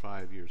 years, and for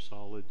 5 years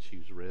solid,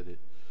 she's read it.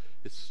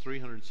 It's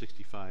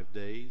 365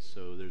 days,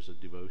 so there's a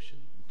devotion.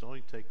 It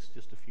only takes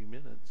just a few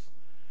minutes,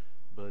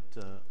 but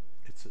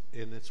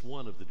it's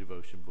one of the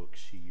devotion books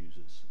she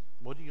uses.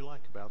 What do you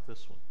like about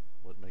this one?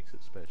 What makes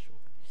it special?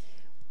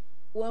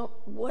 Well,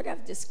 what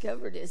I've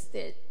discovered is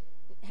that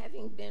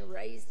having been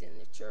raised in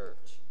the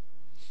church,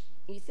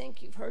 you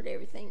think you've heard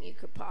everything you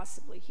could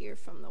possibly hear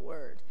from the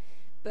Word.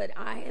 But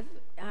I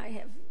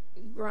have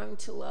grown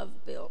to love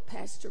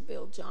Pastor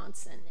Bill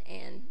Johnson,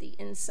 and the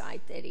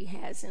insight that he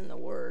has in the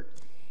Word.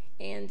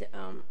 And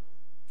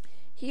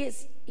he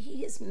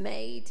has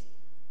made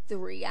the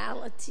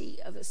reality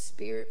of a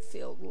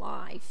Spirit-filled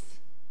life,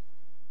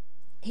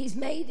 he's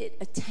made it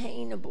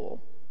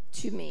attainable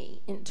to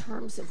me in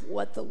terms of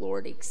what the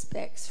Lord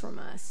expects from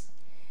us.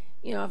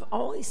 You know, I've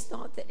always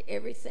thought that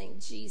everything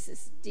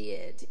Jesus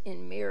did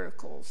in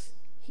miracles,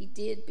 he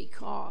did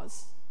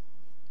because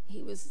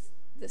he was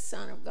the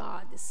Son of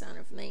God, the Son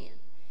of Man.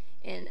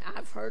 And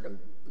I've heard a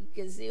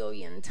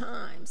gazillion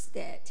times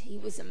that he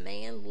was a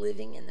man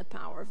living in the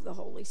power of the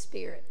Holy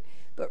Spirit.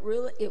 But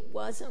really, it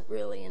wasn't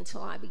really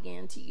until I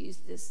began to use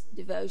this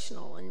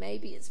devotional, and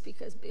maybe it's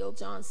because Bill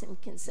Johnson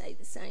can say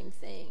the same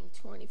thing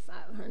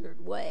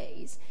 2,500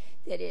 ways,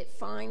 that it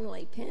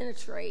finally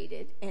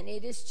penetrated, and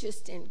it has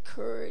just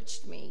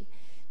encouraged me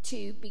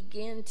to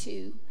begin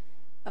to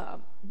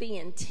be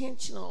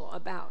intentional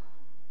about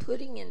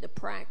putting into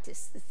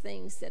practice the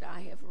things that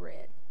I have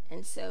read.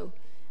 And so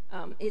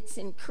it's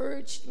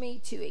encouraged me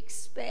to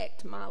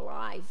expect my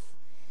life.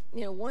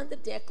 You know, one of the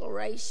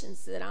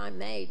declarations that I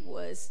made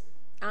was,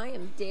 I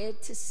am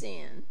dead to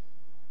sin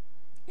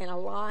and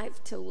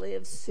alive to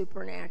live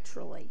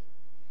supernaturally.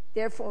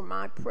 Therefore,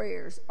 my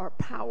prayers are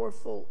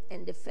powerful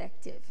and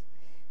effective.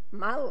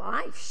 My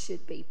life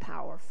should be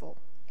powerful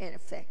and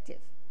effective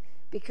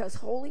because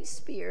Holy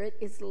Spirit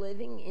is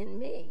living in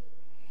me.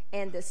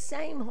 And the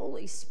same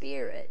Holy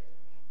Spirit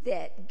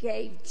that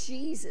gave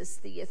Jesus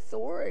the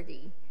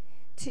authority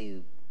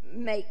to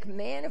make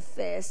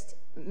manifest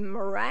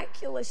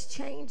miraculous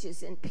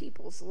changes in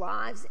people's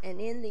lives and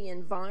in the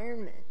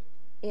environment,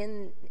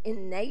 in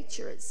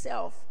nature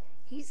itself,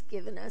 he's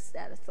given us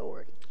that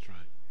authority. That's right.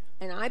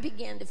 And I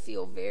began to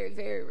feel very,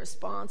 very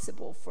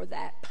responsible for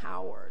that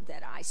power,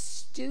 that I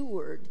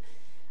steward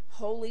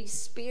Holy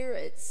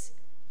Spirit's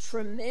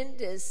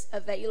tremendous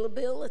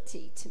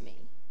availability to me.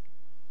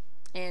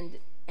 And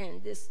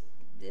this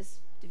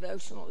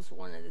devotional is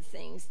one of the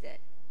things that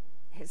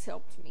has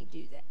helped me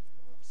do that.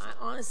 I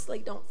honestly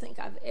don't think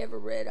I've ever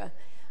read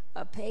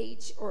a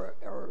page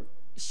or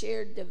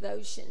shared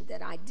devotion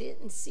that I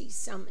didn't see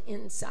some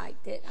insight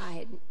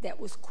that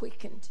was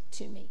quickened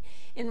to me.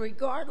 And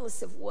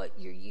regardless of what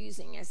you're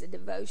using as a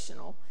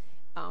devotional,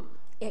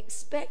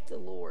 expect the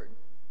Lord.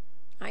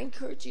 I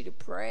encourage you to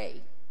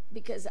pray,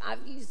 because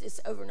I've used this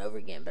over and over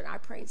again, but I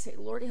pray and say,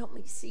 Lord, help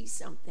me see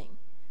something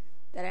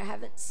that I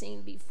haven't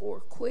seen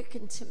before.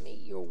 Quicken to me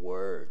your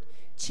word.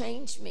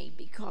 Change me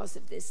because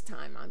of this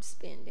time I'm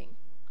spending.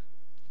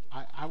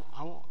 I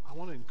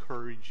want to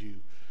encourage you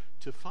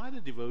to find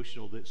a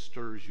devotional that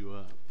stirs you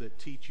up, that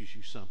teaches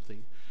you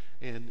something.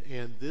 And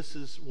this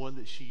is one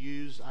that she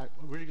used.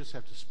 We're going to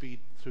have to speed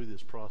through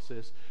this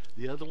process.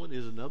 The other one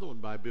is another one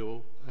by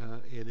Bill,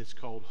 and it's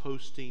called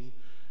Hosting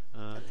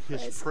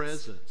His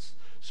Presence.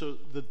 So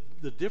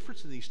the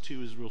difference in these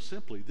two is real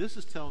simply. This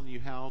is telling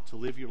you how to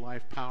live your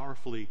life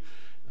powerfully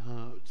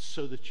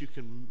so that you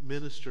can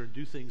minister and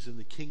do things in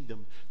the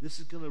kingdom. This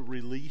is going to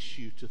release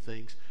you to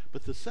things.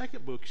 But the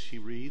second book she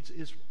reads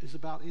is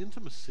about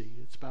intimacy.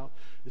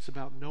 It's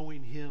about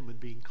knowing him and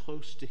being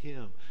close to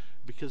him,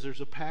 because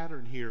there's a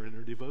pattern here in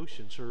her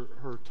devotions.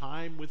 Her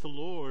time with the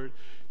Lord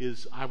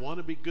is, I want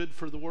to be good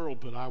for the world,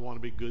 but I want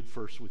to be good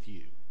first with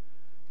you.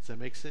 Does that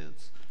make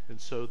sense? And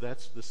so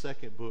that's the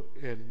second book.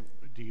 And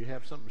do you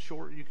have something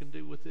short you can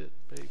do with it,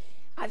 babe?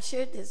 I've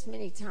shared this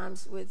many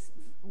times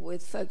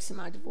with folks in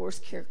my divorce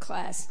care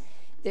class.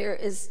 There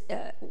is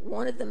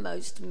one of the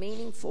most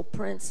meaningful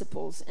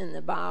principles in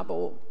the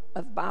Bible,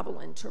 of Bible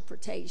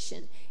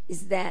interpretation,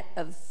 is that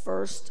of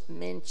first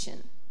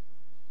mention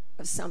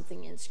of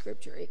something in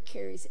Scripture. It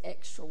carries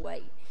extra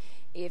weight.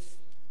 If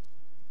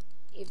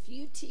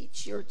you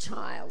teach your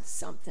child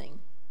something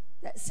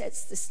that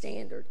sets the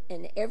standard,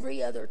 and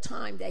every other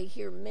time they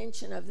hear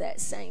mention of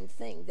that same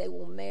thing, they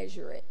will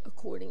measure it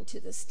according to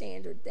the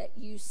standard that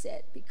you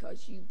set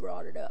because you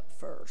brought it up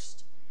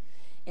first.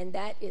 And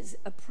that is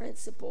a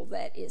principle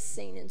that is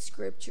seen in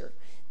Scripture.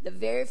 The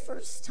very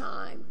first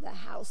time the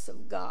house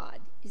of God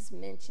is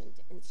mentioned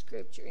in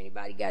Scripture,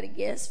 anybody got a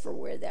guess for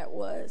where that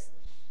was?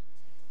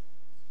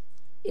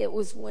 It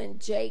was when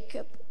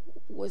Jacob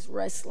was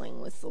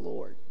wrestling with the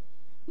Lord.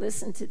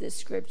 Listen to this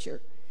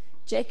scripture.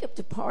 Jacob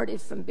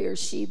departed from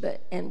Beersheba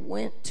and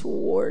went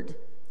toward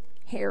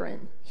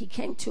Haran. He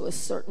came to a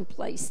certain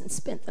place and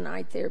spent the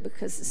night there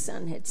because the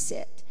sun had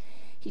set.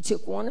 He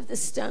took one of the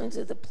stones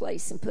of the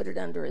place and put it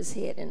under his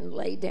head and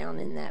lay down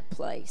in that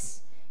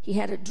place. He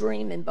had a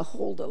dream, and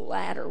behold, a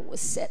ladder was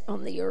set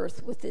on the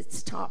earth with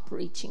its top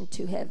reaching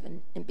to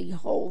heaven. And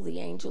behold, the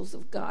angels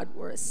of God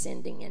were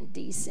ascending and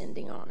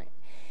descending on it.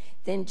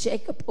 Then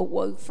Jacob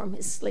awoke from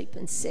his sleep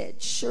and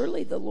said,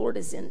 surely the Lord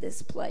is in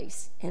this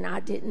place, and I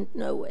didn't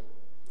know it.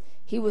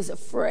 He was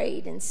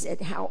afraid and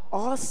said, how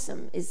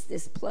awesome is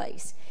this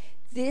place.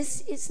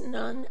 This is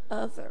none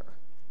other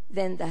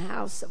than the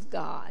house of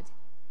God,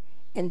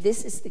 and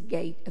this is the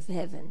gate of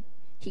heaven.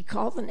 He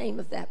called the name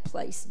of that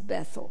place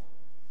Bethel.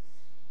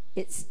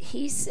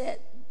 He said,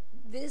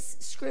 this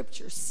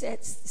scripture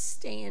sets the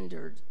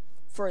standard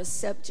for a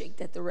subject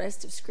that the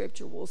rest of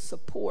Scripture will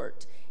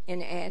support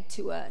and add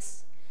to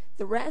us.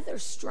 The rather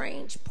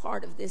strange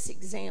part of this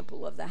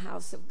example of the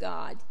house of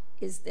God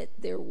is that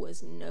there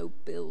was no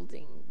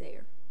building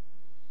there.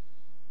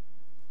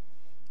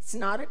 It's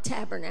not a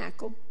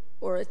tabernacle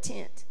or a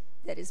tent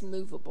that is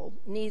movable.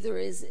 Neither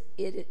is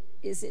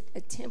it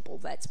a temple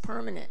that's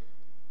permanent.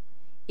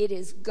 It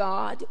is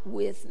God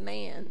with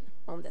man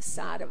on the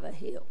side of a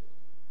hill.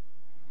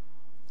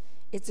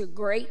 It's a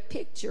great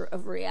picture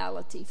of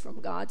reality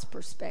from God's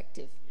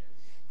perspective.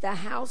 The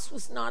house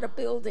was not a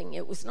building.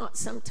 It was not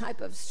some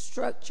type of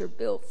structure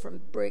built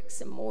from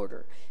bricks and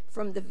mortar.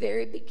 From the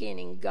very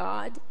beginning,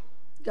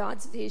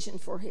 God's vision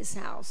for his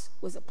house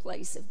was a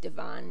place of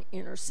divine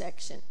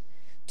intersection,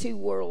 two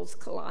worlds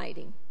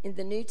colliding. In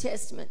the New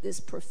Testament, this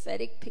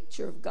prophetic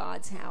picture of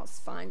God's house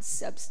finds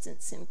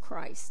substance in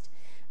Christ.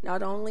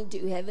 Not only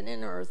do heaven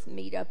and earth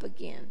meet up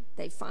again,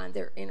 they find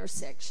their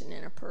intersection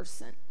in a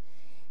person.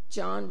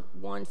 John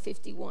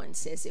 1:51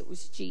 says it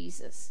was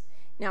Jesus.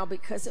 Now,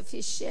 because of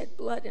his shed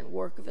blood and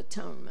work of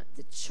atonement,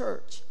 the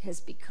church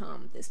has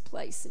become this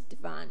place of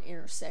divine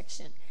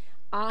intersection.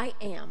 I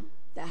am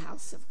the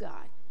house of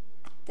God.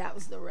 That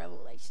was the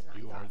revelation I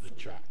got. You are the from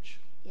church.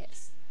 that.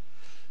 Yes.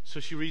 So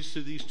she reads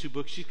through these two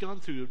books. She's gone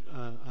through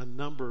a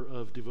number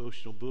of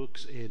devotional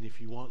books, and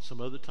if you want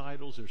some other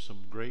titles, there's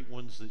some great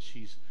ones that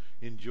she's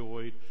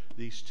enjoyed.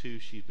 These two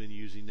she's been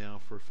using now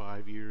for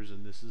 5 years,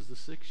 and this is the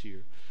 6th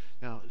year.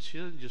 Now, she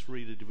doesn't just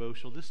read a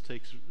devotional. This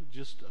takes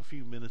just a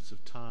few minutes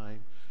of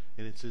time,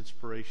 and it's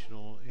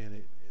inspirational, and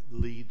it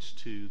leads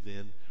to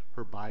then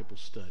her Bible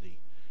study.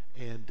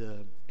 And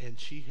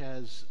she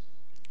has,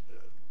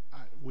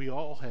 we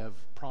all have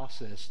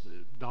processed.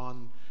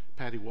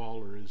 Patty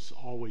Waller is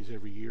always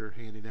every year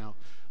handing out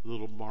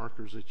little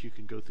markers that you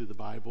can go through the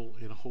Bible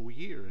in a whole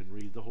year and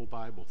read the whole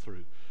Bible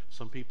through.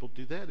 Some people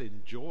do that,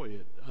 enjoy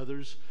it.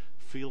 Others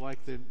feel like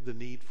the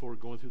need for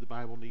going through the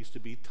Bible needs to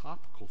be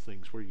topical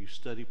things where you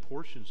study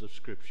portions of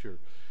Scripture.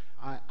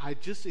 I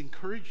just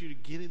encourage you to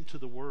get into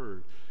the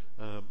Word.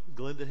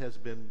 Glenda has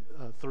been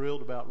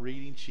thrilled about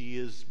reading. She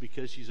is,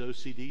 because she's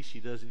OCD,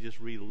 she doesn't just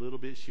read a little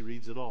bit, she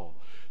reads it all.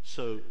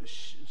 So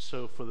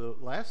for the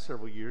last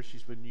several years,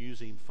 she's been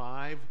using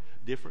 5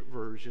 different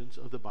versions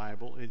of the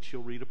Bible, and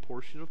she'll read a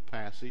portion of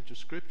passage of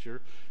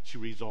Scripture. She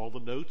reads all the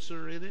notes that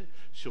are in it.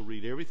 She'll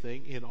read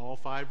everything in all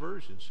 5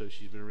 versions. So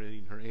she's been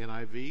reading her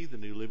NIV, the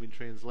New Living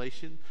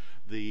Translation,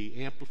 the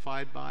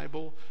Amplified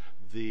Bible,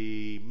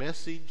 the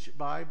Message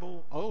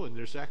Bible. Oh, and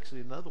there's actually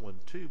another one,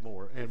 2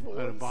 more. And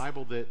a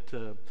Bible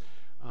that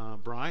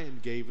Brian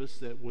gave us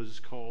that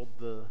was called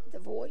the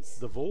Voice.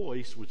 The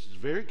Voice, which is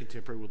very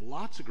contemporary with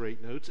lots of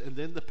great notes. And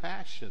then the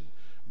Passion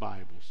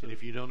Bible. So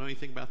if you don't know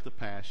anything about the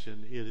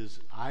Passion,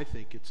 I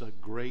think it's a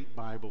great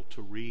Bible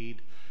to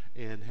read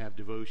and have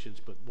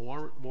devotions. But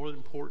more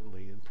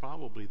importantly, and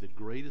probably the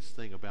greatest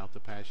thing about the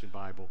Passion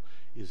Bible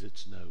is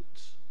its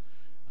notes.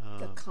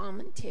 The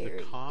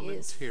commentary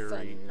is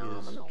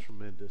phenomenal. Is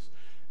tremendous.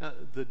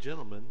 The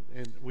gentleman,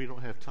 and we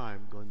don't have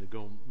time going to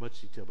go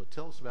much detail, but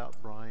tell us about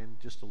Brian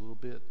just a little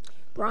bit.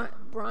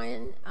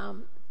 Brian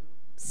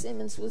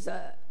Simmons is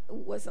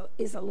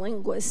a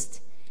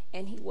linguist,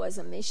 and he was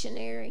a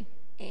missionary,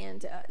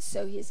 and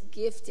so his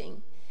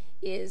gifting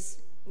is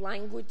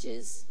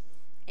languages,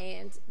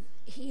 and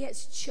he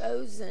has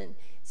chosen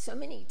so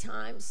many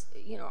times.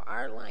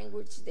 Our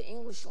language, the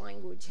English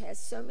language, has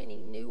so many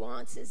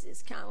nuances.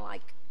 It's kind of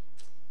like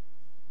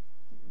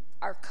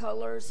our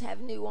colors have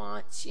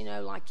nuance,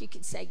 like you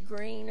could say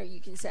green, or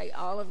you can say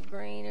olive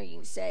green, or you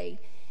can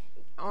say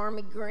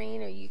army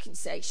green, or you can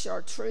say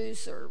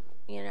chartreuse, or,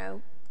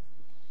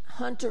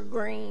 hunter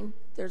green.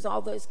 There's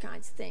all those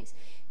kinds of things.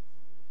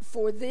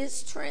 For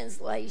this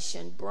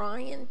translation,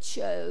 Brian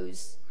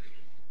chose,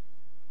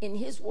 in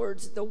his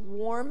words, the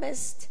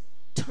warmest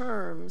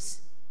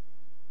terms.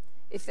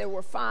 If there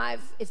were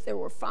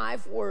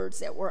five words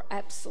that were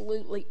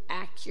absolutely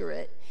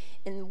accurate.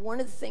 And one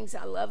of the things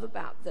I love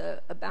about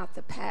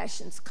the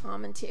Passion's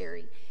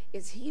commentary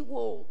is he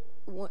will,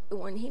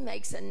 when he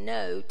makes a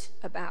note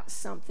about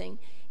something,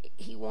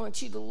 he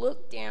wants you to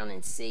look down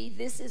and see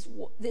this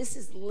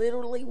is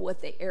literally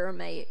what the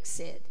Aramaic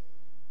said,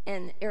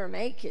 and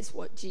Aramaic is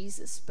what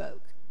Jesus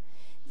spoke.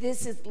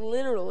 This is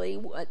literally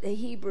what the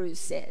Hebrew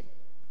said,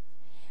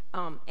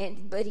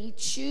 but he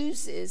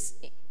chooses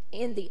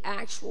in the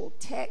actual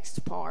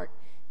text part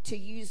to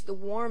use the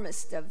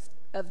warmest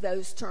of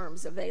those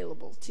terms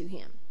available to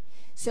him.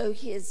 So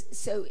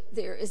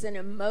there is an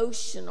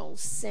emotional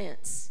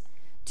sense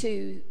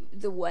to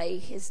the way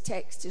his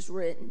text is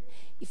written.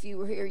 If you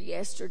were here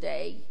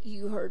yesterday,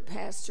 you heard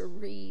Pastor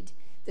read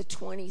the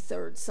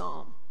 23rd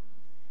Psalm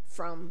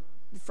from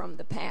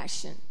the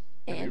Passion,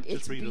 and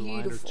it's beautiful. Just read a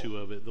line or 2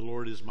 of it. The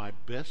Lord is my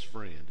best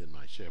friend and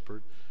my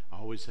shepherd. I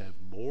always have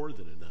more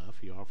than enough.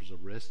 He offers a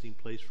resting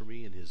place for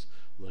me in his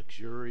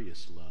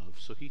luxurious love.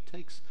 So he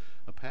takes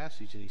a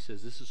passage and he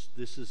says,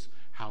 this is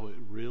how it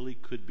really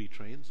could be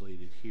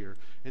translated here.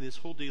 And his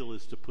whole deal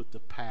is to put the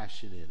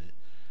passion in it.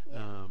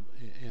 Yeah.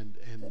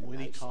 And when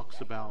he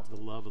talks about the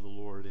love of the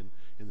Lord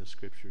in the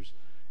Scriptures,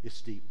 it's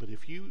deep. But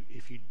if you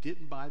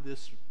didn't buy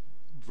this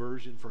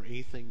version for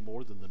anything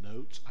more than the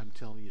notes, I'm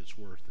telling you it's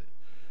worth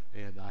it.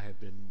 And I have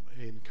been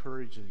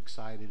encouraged and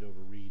excited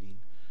over reading.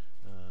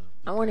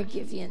 I want to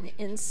give you an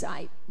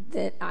insight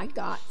that I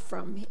got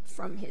from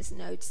his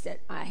notes that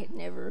I had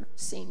never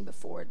seen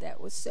before. That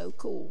was so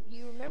cool.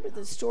 You remember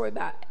the story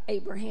about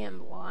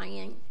Abraham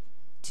lying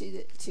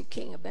to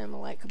King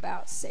Abimelech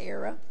about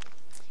Sarah?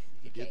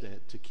 He did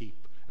that to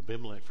keep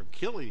Abimelech from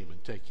killing him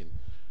and taking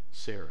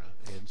Sarah.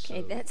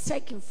 And that's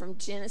taken from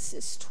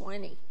Genesis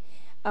 20.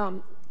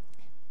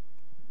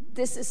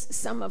 This is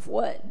some of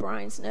what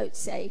Brian's notes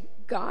say.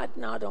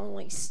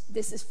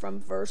 This is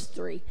from verse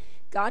 3.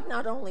 God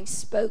not only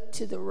spoke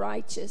to the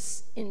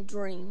righteous in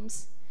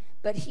dreams,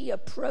 but he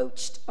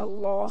approached a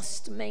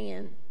lost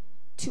man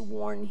to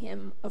warn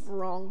him of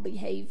wrong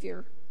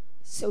behavior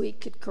so he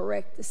could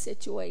correct the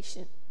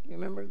situation. You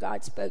Remember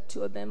God spoke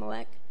to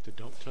Abimelech? To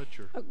don't touch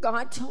her.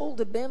 God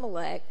told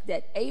Abimelech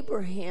that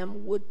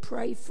Abraham would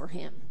pray for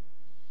him.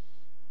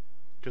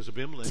 Because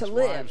Abimelech's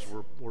live. wives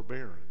were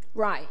barren.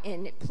 Right,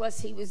 and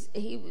plus he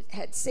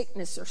had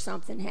sickness or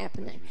something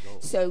happening.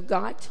 So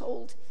God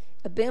told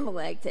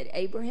Abimelech that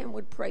Abraham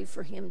would pray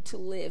for him to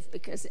live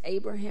because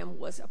Abraham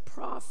was a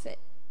prophet.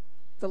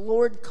 The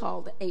Lord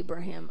called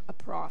Abraham a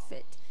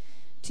prophet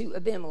to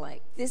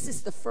Abimelech. This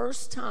is the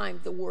first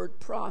time the word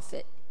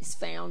prophet is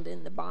found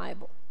in the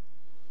Bible.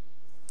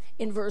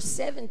 In verse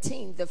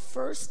 17, the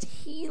first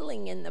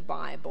healing in the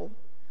Bible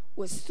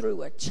was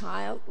through a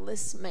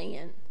childless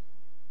man,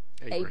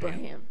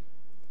 Abraham.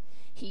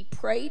 He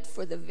prayed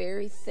for the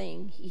very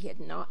thing he had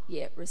not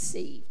yet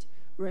received.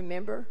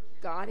 Remember,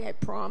 God had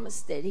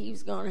promised that he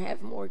was going to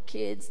have more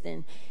kids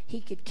than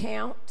he could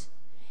count,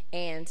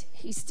 and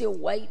he's still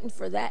waiting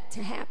for that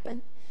to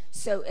happen.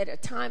 So at a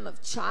time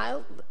of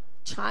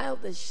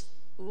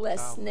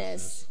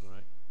childlessness,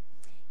 Right.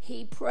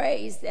 he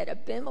prays that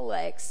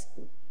Abimelech's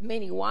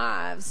many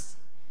wives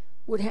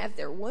would have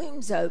their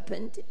wombs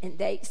opened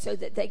and so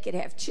that they could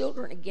have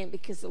children again,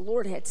 because the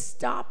Lord had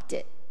stopped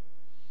it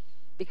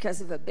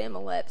because of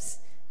Abimelech's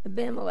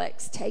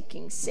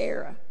taking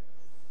Sarah.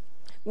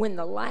 When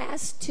the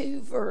last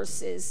two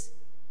verses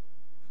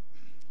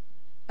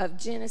of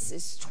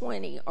Genesis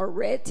 20 are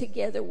read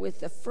together with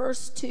the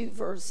first two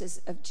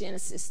verses of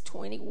Genesis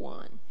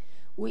 21,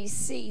 we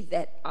see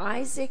that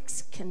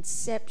Isaac's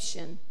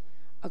conception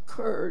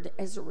occurred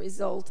as a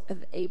result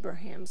of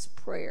Abraham's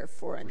prayer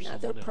for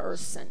another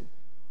person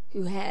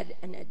who had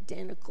an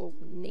identical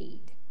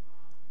need.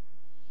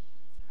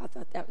 I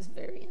thought that was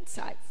very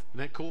insightful. Isn't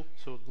that cool?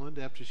 So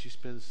Linda, after she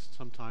spends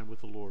some time with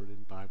the Lord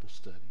in Bible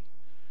study,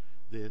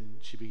 then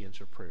she begins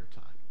her prayer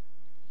time.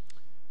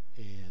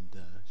 And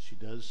she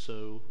does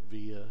so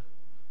via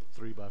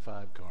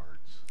 3x5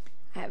 cards.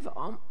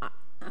 I'm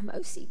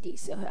OCD,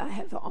 so I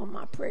have all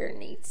my prayer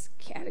needs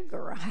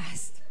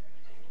categorized.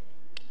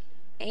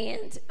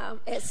 And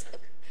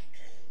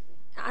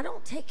I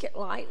don't take it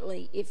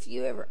lightly if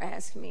you ever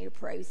ask me to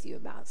pray with you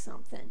about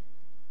something.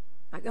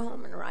 I go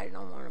home and write it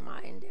on one of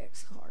my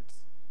index cards,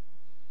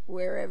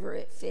 wherever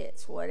it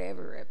fits,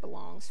 whatever it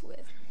belongs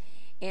with.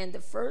 And the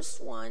first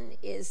one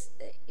is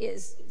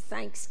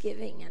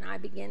Thanksgiving, and I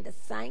begin to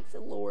thank the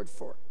Lord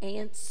for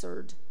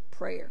answered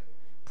prayer.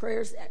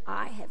 Prayers that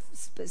I have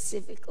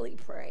specifically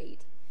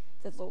prayed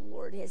that the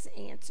Lord has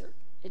answered.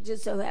 It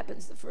just so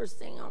happens the first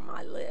thing on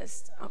my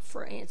list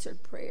for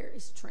answered prayer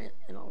is Trent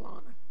and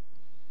Alana.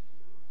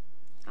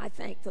 I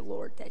thank the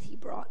Lord that he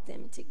brought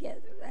them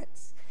together.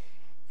 That's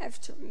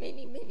after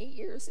many, many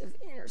years of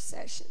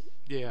intercession.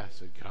 Yeah, I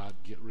said, God,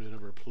 get rid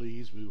of her,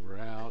 please. Move her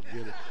out.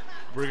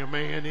 Bring a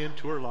man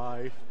into her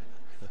life.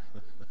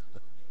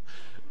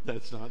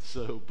 That's not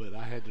so, but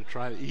I had to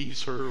try to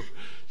ease her.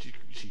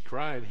 She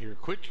cried here.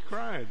 Quit your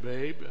crying,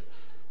 babe.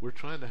 We're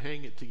trying to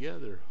hang it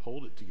together,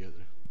 hold it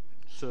together.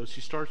 So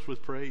she starts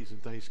with praise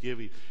and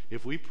thanksgiving.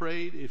 If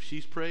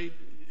she's prayed,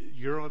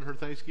 you're on her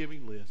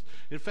Thanksgiving list.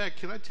 In fact,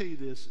 can I tell you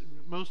this?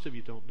 Most of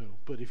you don't know,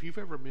 but if you've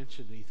ever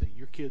mentioned anything,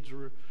 your kids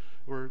were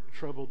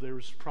troubled, there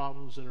was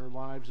problems in her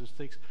lives and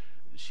things,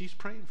 she's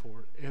praying for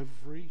it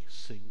every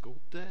single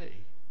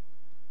day.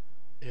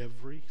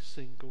 Every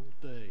single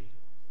day.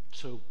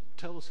 So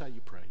tell us how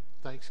you pray.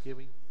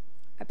 Thanksgiving?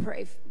 I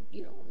pray.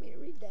 You don't want me to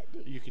read that, do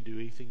you? You can do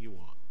anything you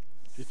want.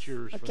 It's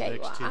yours for the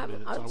next 10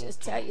 minutes. I'll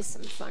just tell you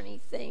some funny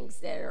things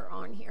that are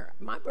on here.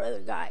 My brother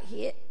got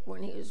hit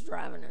when he was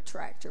driving a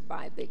tractor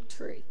by a big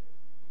tree,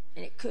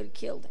 and it could have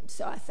killed him.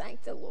 So I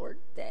thank the Lord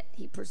that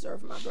he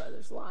preserved my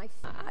brother's life.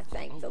 I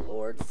thank the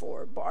Lord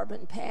for Barb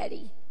and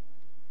Patty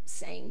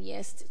saying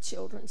yes to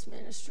children's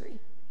ministry.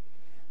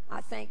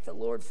 I thank the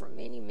Lord for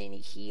many, many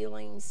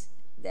healings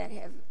that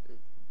have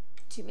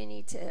too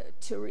many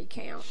to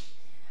recount.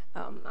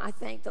 I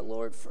thank the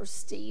Lord for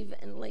Steve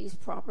and Lee's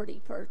property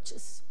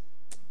purchase.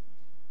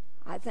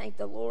 I thank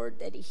the Lord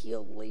that he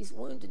healed Lee's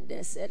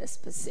woundedness at a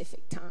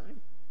specific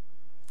time.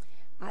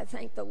 I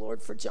thank the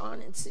Lord for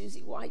John and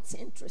Susie White's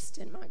interest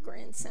in my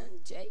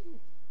grandson,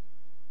 Jaden.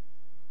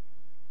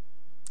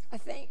 I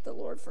thank the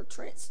Lord for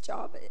Trent's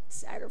job at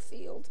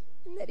Satterfield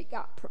and that he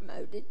got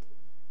promoted.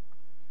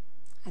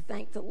 I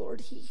thank the Lord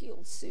he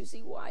healed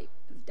Susie White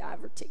of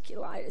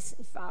diverticulitis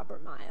and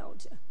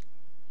fibromyalgia.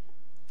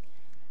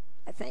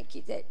 I thank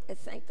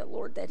the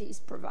Lord that he's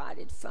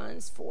provided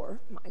funds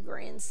for my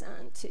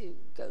grandson to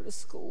go to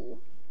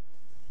school.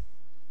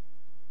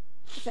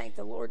 I thank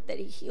the Lord that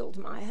he healed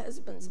my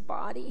husband's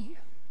body.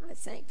 I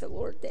thank the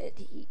Lord that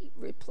he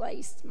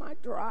replaced my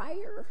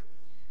dryer.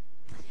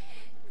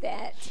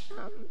 That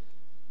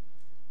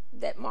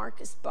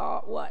Marcus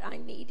bought what I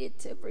needed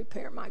to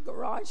repair my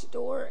garage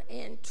door,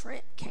 and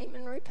Trent came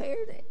and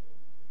repaired it.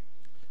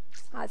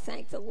 I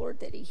thank the Lord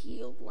that he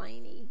healed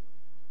Laney's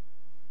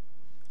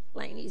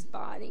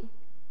body.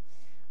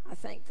 I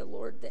thank the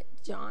Lord that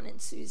John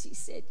and Susie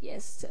said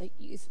yes to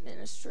youth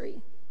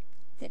ministry,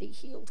 that he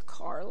healed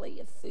Carly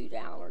of food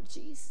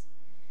allergies,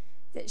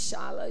 that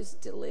Shiloh's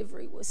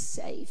delivery was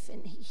safe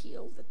and he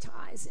healed the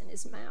ties in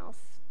his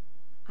mouth.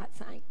 I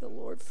thank the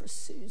Lord for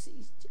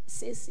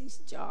Sissy's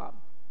job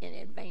in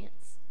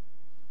advance.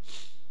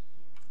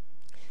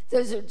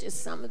 Those are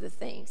just some of the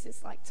things.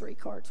 It's like 3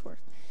 cards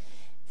worth.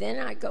 Then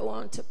I go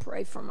on to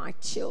pray for my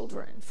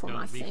children, for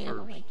my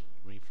family.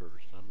 Me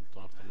first. I'm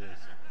on top of this.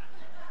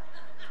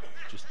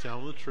 Just tell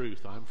them the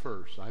truth. I'm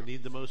first. I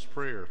need the most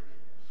prayer.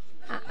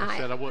 I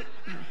said I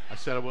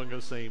wasn't going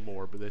to say any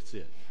more, but that's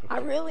it. Okay. I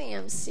really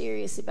am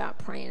serious about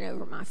praying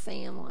over my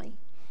family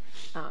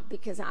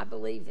because I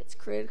believe it's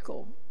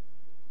critical.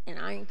 And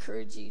I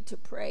encourage you to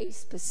pray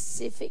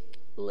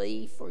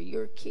specifically for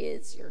your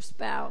kids, your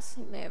spouse,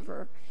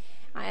 whomever.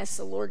 I ask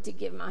the Lord to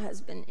give my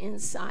husband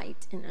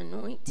insight and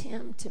anoint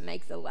him to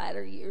make the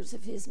latter years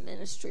of his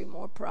ministry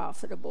more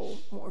profitable,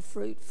 more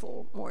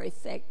fruitful, more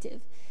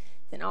effective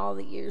than all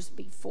the years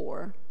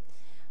before.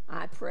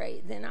 I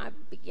pray. Then I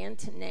began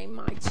to name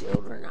my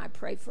children. I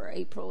pray for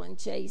April and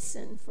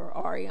Jason, for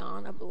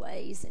Ariana,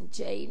 Blaze, and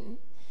Jaden,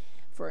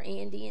 for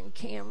Andy and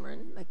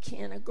Cameron,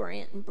 McKenna,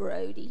 Grant, and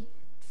Brody,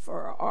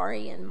 for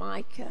Ari and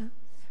Micah,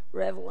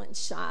 Revel and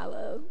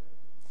Shiloh,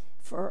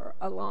 for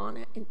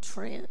Alana and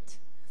Trent,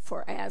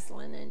 for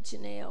Aslan and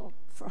Janelle,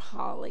 for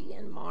Holly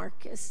and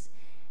Marcus,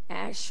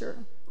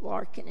 Asher,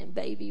 Larkin, and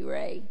Baby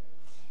Ray.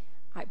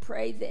 I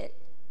pray that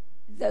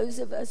those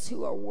of us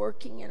who are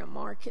working in a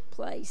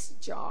marketplace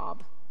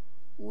job,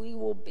 we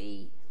will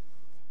be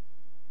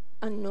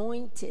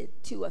anointed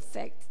to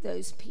affect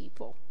those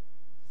people.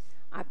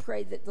 I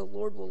pray that the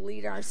Lord will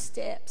lead our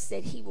steps,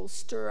 that he will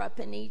stir up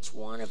in each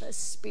one of us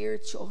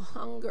spiritual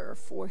hunger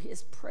for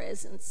his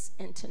presence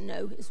and to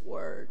know his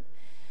word.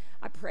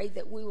 I pray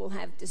that we will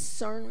have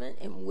discernment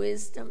and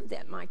wisdom,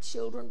 that my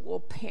children will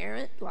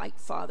parent like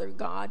Father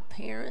God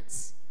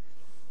parents,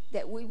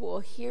 that we will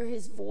hear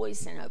his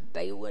voice and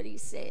obey what he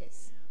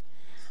says.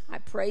 I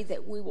pray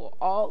that we will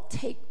all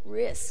take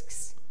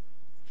risks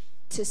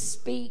to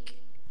speak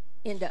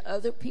into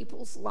other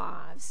people's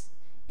lives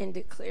and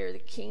declare the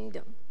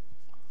kingdom.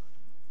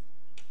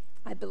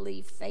 I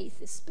believe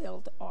faith is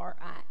spelled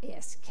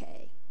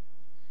R-I-S-K.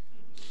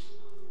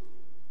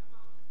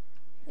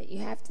 That you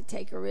have to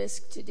take a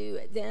risk to do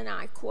it. Then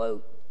I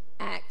quote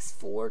Acts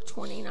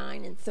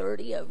 4:29 and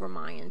 30 over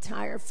my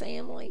entire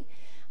family.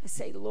 I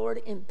say,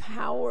 Lord,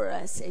 empower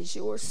us as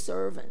your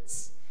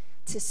servants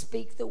to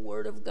speak the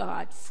word of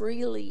God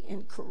freely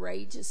and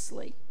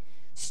courageously.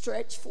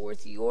 Stretch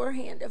forth your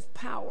hand of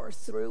power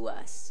through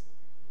us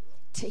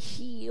to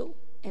heal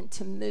and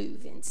to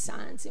move in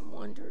signs and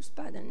wonders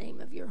by the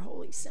name of your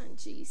holy Son,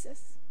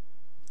 Jesus.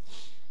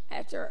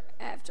 After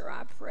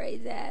I pray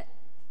that,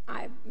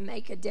 I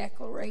make a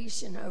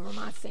declaration over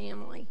my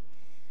family.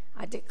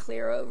 I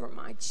declare over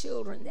my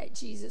children that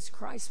Jesus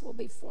Christ will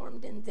be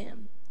formed in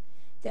them,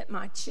 that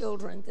my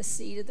children, the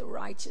seed of the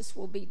righteous,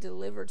 will be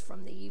delivered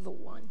from the evil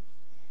one,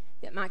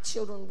 that my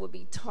children will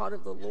be taught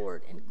of the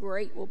Lord, and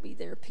great will be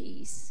their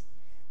peace,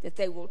 that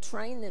they will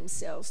train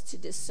themselves to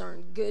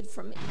discern good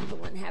from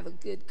evil and have a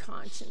good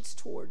conscience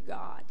toward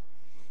God,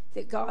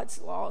 that God's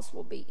laws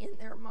will be in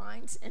their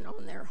minds and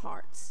on their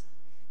hearts,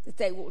 that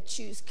they will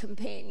choose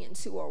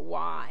companions who are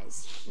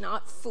wise,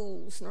 not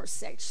fools, nor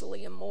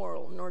sexually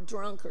immoral, nor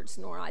drunkards,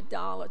 nor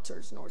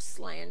idolaters, nor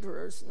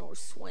slanderers, nor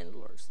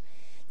swindlers,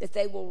 that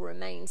they will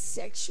remain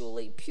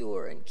sexually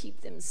pure and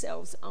keep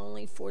themselves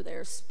only for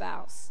their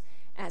spouse,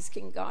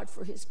 asking God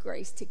for his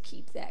grace to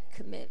keep that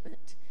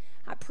commitment.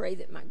 I pray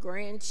that my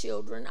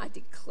grandchildren, I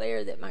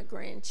declare that my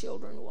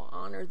grandchildren will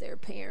honor their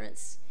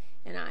parents,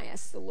 and I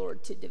ask the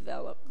Lord to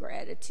develop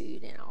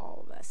gratitude in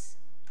all of us.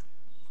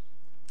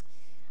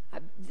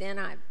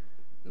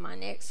 My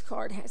next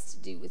card has to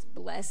do with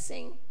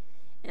blessing,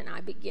 and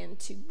I begin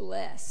to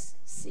bless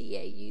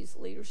CAU's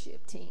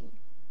leadership team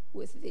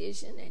with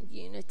vision and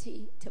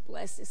unity, to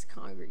bless this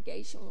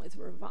congregation with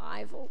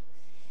revival,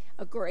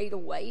 a great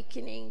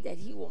awakening, that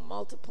he will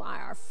multiply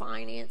our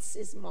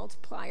finances,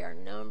 multiply our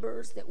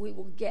numbers, that we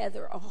will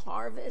gather a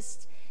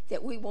harvest,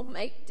 that we will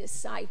make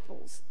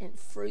disciples, and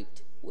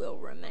fruit will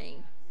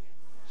remain.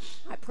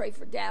 I pray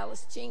for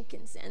Dallas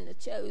Jenkins and the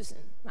Chosen.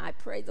 I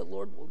pray the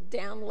Lord will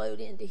download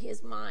into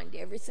his mind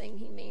everything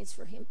he means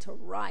for him to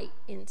write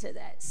into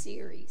that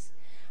series.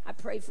 I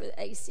pray for the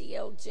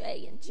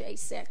ACLJ and Jay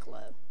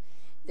Seklo,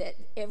 that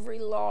every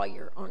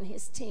lawyer on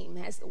his team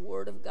has the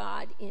word of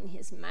God in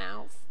his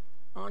mouth,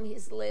 on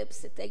his lips,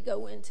 that they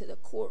go into the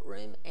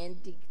courtroom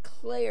and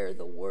declare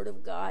the word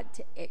of God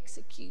to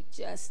execute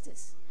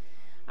justice.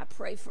 I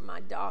pray for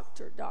my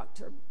doctor,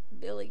 Dr.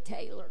 Billy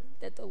Taylor,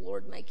 that the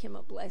Lord make him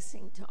a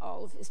blessing to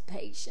all of his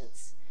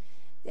patients,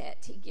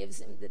 that he gives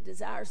him the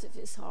desires of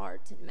his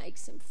heart and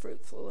makes him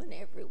fruitful in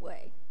every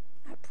way.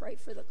 I pray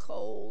for the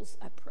Coles.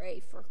 I pray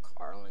for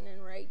Carlin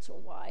and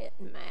Rachel, Wyatt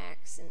and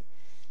Max, and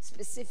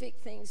specific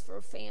things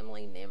for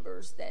family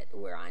members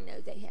where I know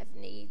they have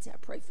needs. I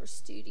pray for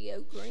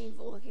Studio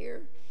Greenville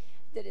here,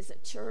 that is a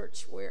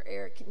church where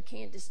Eric and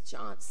Candace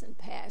Johnson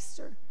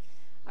pastor.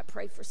 I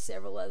pray for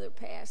several other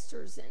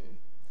pastors and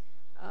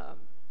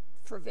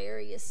for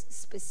various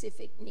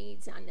specific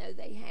needs I know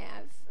they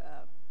have.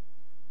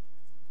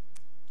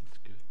 That's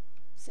good.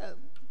 So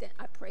then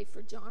I pray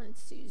for John and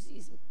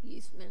Susie's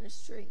youth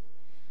ministry.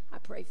 I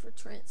pray for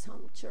Trent's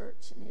home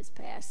church and his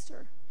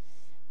pastor,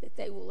 that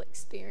they will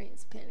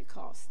experience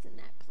Pentecost in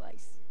that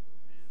place.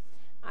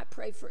 I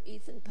pray for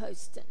Ethan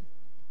Poston,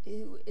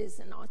 who is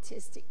an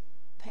autistic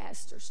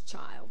pastor's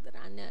child that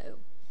I know.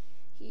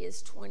 He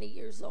is 20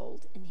 years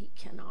old and he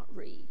cannot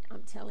read.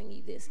 I'm telling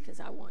you this because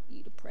I want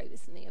you to pray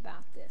with me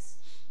about this.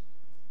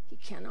 He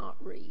cannot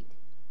read.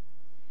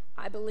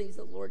 I believe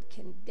the Lord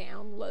can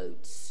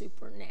download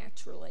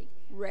supernaturally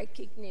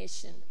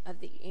recognition of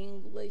the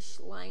English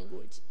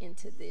language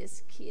into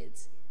this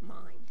kid's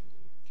mind.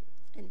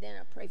 And then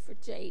I pray for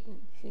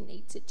Jaden, who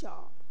needs a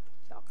job.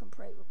 Y'all can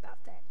pray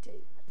about that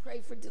too. I pray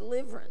for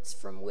deliverance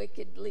from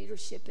wicked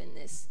leadership in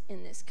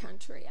this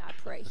country. I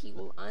pray he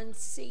will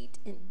unseat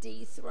and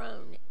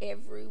dethrone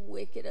every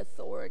wicked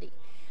authority.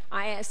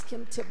 I ask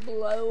him to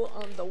blow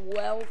on the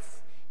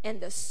wealth and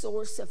the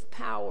source of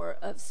power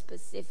of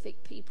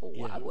specific people.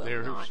 Yeah, I will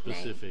they're not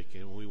specific,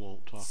 name. And we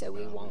won't talk So about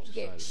we it. won't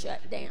get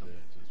shut down.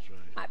 That's right.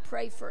 I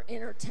pray for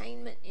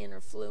entertainment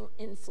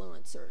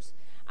influencers.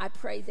 I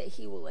pray that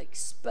he will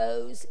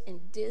expose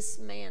and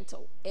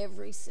dismantle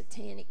every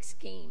satanic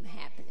scheme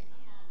happening.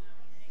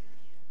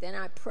 Then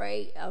I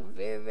pray a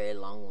very, very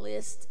long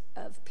list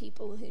of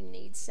people who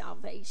need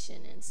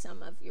salvation, and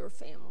some of your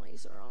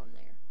families are on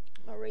there.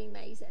 Marie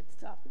May's at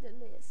the top of the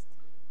list.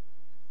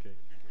 Okay.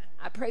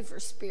 I pray for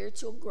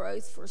spiritual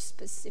growth for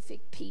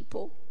specific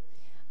people.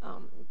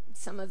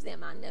 Some of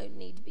them I know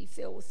need to be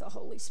filled with the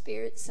Holy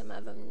Spirit. Some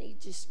of them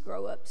need to just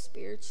grow up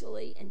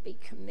spiritually and be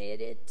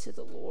committed to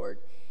the Lord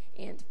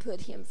and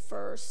put him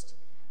first.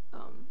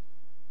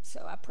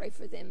 So I pray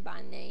for them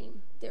by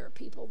name. There are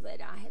people that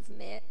I have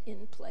met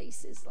in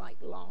places like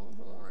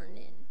Longhorn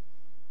and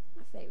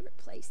my favorite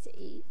place to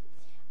eat.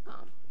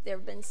 There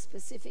have been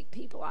specific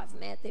people I've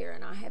met there,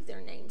 and I have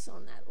their names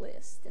on that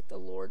list. That the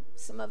Lord,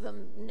 some of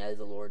them know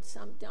the Lord,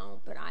 some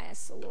don't, but I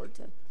ask the Lord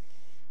to,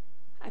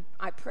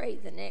 I pray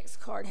the next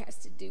card has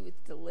to do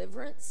with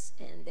deliverance,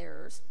 and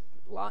there's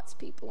lots of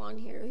people on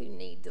here who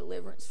need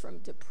deliverance from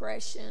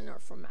depression or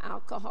from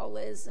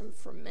alcoholism,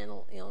 from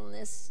mental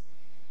illness,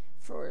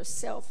 for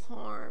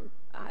self-harm.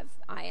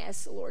 I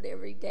ask the Lord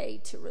every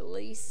day to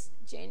release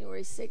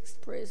January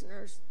 6th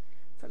prisoners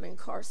from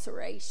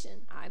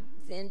incarceration. I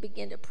then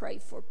begin to pray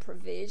for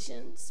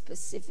provision,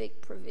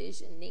 specific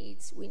provision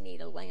needs. We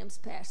need a lamb's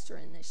pastor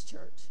in this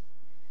church.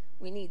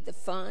 We need the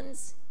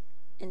funds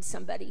and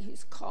somebody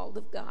who's called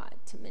of God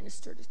to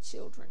minister to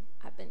children.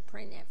 I've been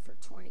praying that for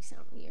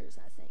 20-something years,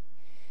 I think.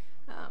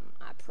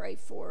 I pray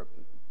for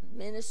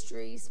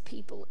ministries,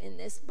 people in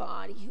this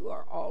body who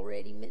are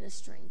already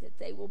ministering, that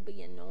they will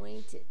be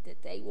anointed,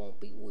 that they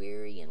won't be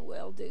weary in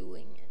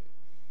well-doing,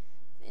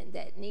 and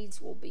that needs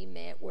will be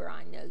met where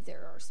I know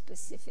there are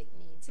specific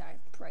needs. I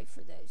pray for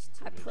those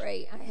too. I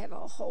pray, I have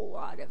a whole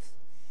lot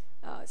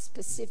of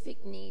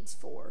specific needs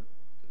for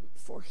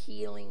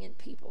healing in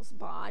people's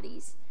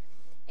bodies.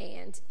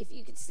 And if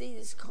you could see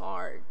this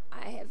card,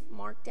 I have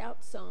marked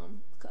out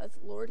some because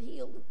the Lord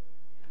healed them.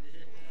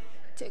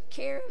 Took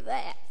care of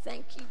that.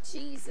 Thank you,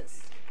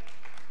 Jesus.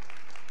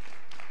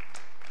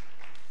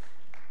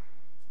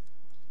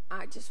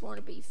 I just want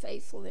to be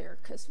faithful there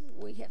because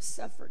we have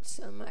suffered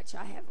so much.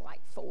 I have like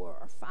 4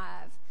 or 5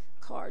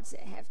 cards that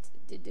have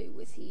to do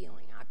with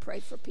healing. I pray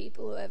for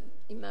people who have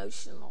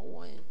emotional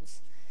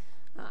wounds.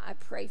 I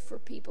pray for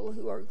people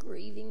who are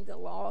grieving the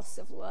loss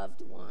of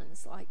loved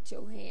ones like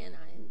Johanna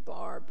and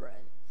Barbara,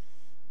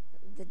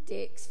 the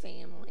Dix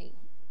family,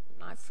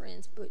 my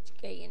friends Butch,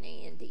 Gay, and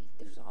Andy.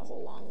 There's a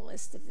whole long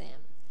list of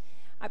them.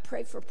 I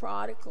pray for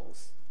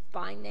prodigals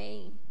by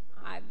name.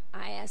 I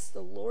ask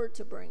the Lord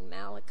to bring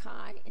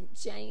Malachi and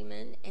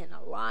Jamin and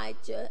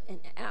Elijah and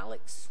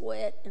Alex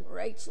Sweat and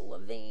Rachel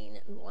Levine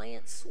and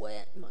Lance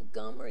Sweat,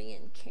 Montgomery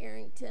and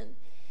Carrington,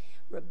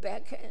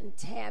 Rebecca and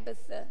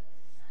Tabitha,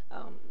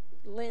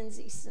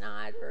 Lindsay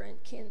Snyder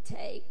and Ken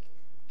Take,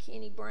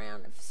 Kenny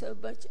Brown, and so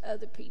much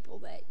other people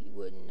that you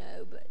wouldn't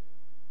know, but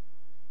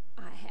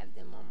I have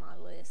them on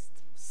my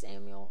list.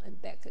 Samuel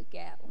and Becca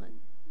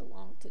Gatlin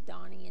belong to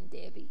Donnie and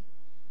Debbie.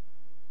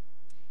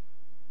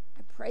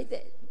 I pray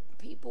that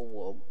people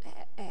will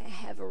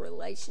have a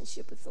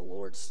relationship with the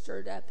Lord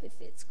stirred up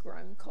if it's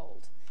grown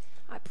cold.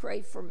 I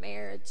pray for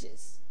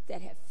marriages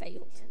that have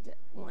failed. And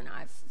when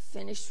I've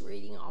finished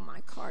reading all my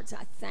cards,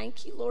 I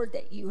thank you, Lord,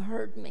 that you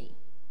heard me.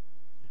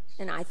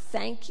 And I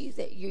thank you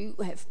that you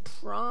have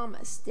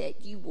promised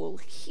that you will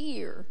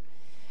hear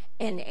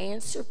and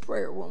answer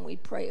prayer when we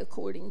pray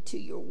according to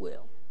your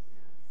will.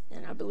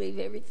 And I believe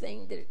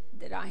everything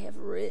that I have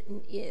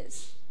written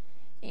is.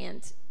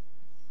 And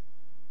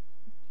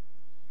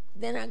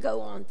then I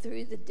go on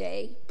through the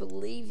day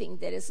believing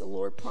that as the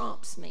Lord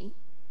prompts me,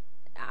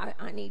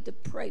 I need to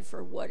pray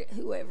for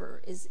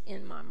whoever is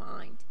in my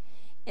mind.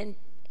 And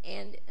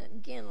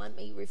again, let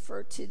me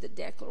refer to the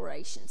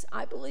declarations.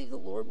 I believe the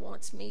Lord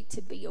wants me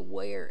to be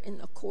aware in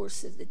the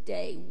course of the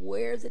day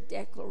where the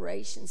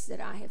declarations that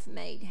I have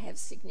made have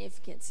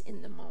significance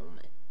in the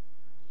moment.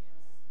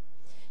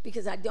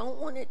 because I don't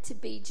want it to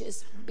be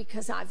just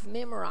because I've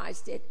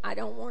memorized it. I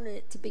don't want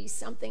it to be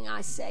something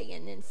I say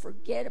and then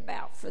forget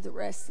about for the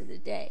rest of the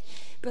day.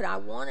 But I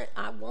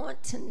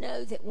want to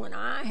know that when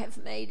I have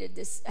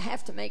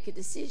have to make a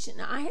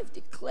decision, I have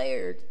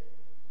declared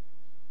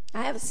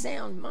I have a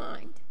sound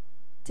mind.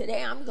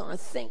 Today I'm going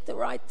to think the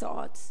right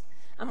thoughts.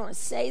 I'm going to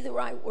say the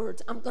right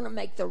words. I'm going to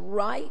make the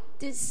right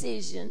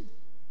decision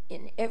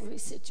in every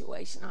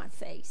situation I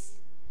face.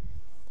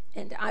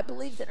 And I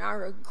believe that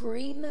our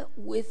agreement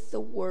with the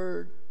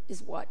Word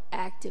is what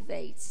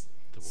activates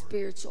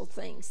spiritual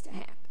things to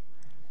happen.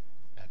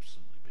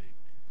 Absolutely, babe.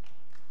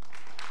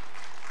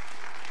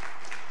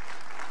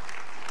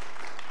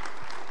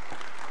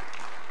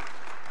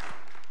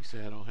 You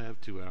say, I don't have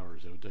 2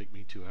 hours. It would take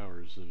me 2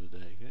 hours of the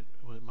day.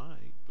 Well, it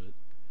might, but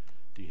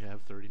do you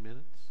have 30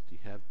 minutes? Do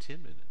you have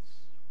 10 minutes?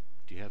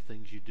 Do you have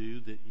things you do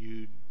that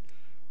you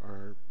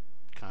are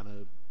kind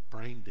of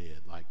brain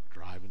dead, like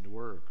driving to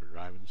work or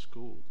driving to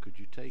school? Could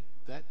you take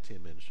that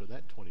 10 minutes or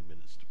that 20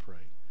 minutes to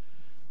pray?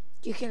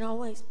 You can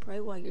always pray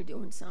while you're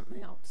doing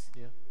something else.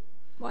 Yeah.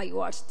 While you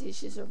wash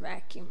dishes or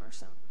vacuum or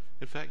something.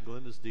 In fact,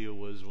 Glenda's deal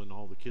was when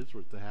all the kids were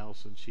at the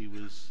house and she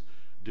was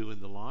doing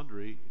the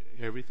laundry,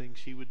 everything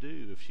she would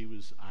do, if she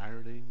was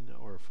ironing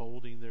or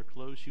folding their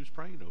clothes, she was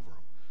praying over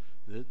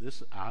them.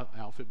 This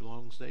outfit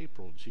belongs to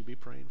April, and she'd be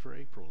praying for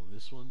April. And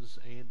this one's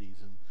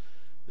Andy's, and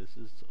this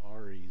is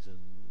Ari's and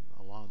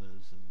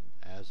Alana's, and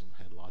Aslan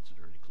had lots of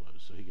dirty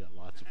clothes, so he got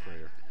lots of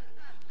prayer.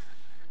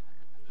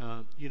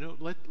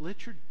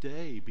 Let your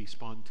day be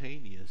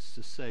spontaneous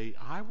to say,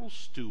 I will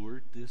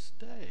steward this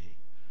day.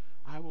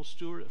 I will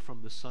steward it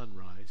from the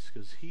sunrise,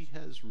 because he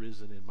has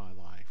risen in my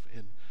life.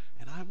 And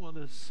I want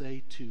to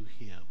say to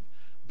him,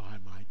 by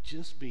my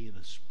just being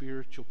a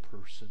spiritual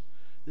person,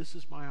 this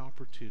is my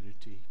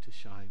opportunity to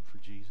shine for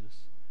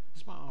Jesus.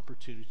 This is my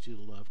opportunity to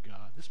love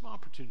God. This is my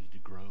opportunity to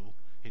grow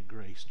in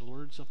grace, to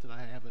learn something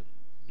I haven't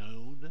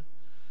known.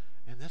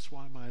 And that's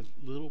why my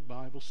little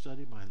Bible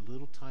study, my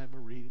little time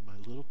of reading, my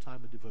little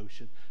time of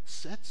devotion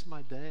sets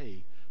my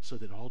day so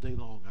that all day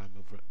long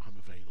I'm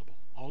available.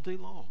 All day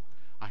long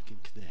I can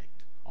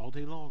connect. All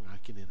day long I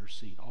can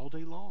intercede. All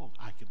day long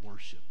I can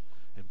worship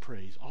and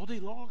praise. All day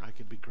long I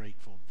can be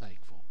grateful and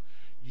thankful.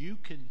 You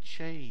can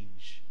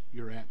change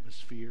your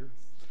atmosphere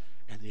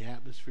and the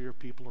atmosphere of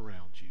people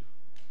around you.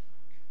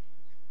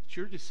 It's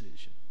your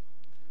decision.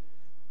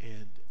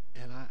 And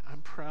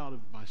I'm proud of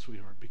my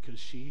sweetheart, because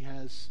she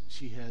has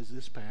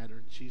this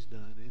pattern she's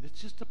done, and it's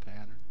just a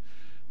pattern.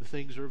 The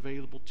things are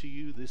available to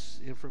you. This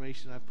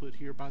information I put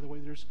here, by the way,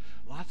 there's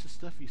lots of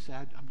stuff you say,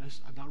 I'm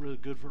not really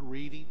good for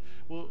reading.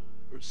 Well,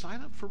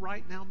 sign up for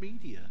Right Now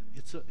Media.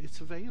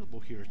 It's available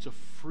here. It's a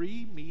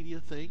free media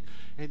thing,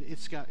 and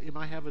it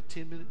might have a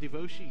 10-minute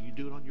devotion. You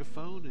do it on your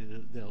phone,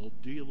 and they'll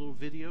do you a little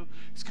video.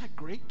 It's got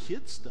great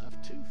kids stuff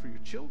too for your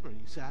children.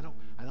 You say, I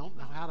don't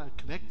know how to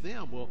connect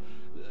them. Well,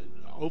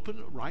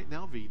 open Right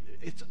Now Media.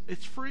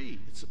 It's free.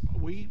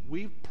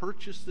 We've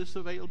purchased this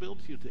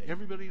availability to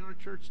everybody in our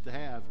church to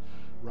have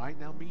Right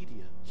Now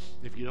Media.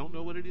 If you don't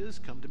know what it is,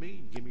 come to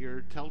me. Give me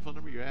your telephone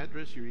number, your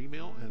address, your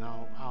email, and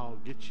I'll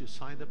get you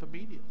signed up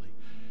immediately.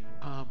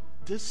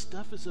 This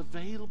stuff is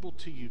available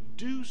to you.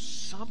 Do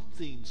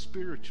something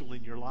spiritual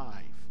in your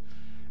life.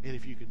 And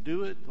if you can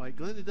do it like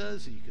Glenda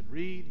does, and you can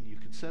read, and you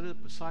can set it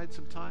aside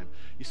some time,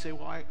 you say,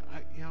 well, I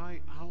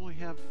only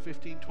have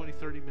 15, 20,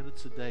 30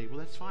 minutes a day. Well,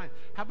 that's fine.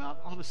 How about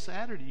on a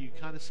Saturday, you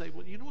kind of say,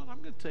 well, you know what,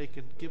 I'm going to take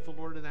and give the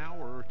Lord an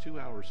hour or 2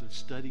 hours and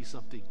study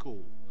something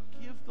cool.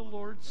 Give the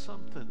Lord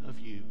something of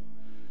you.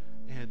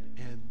 And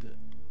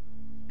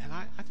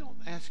I don't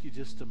ask you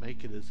just to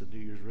make it as a New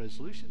Year's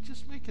resolution.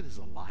 Just make it as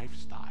a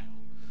lifestyle.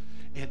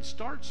 And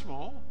start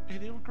small,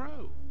 and it'll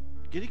grow.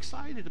 Get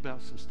excited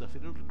about some stuff,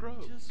 and it'll grow.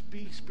 Just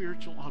be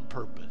spiritual on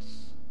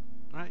purpose.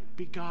 Right?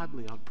 Be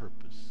godly on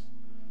purpose.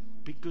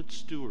 Be good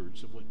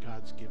stewards of what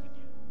God's given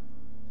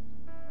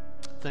you.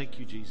 Thank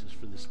you, Jesus,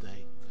 for this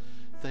day.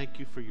 Thank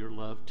you for your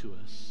love to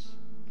us.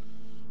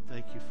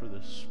 Thank you for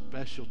the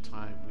special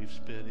time we've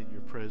spent in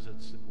your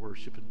presence and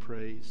worship and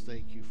praise.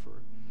 Thank you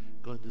for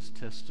Glenda's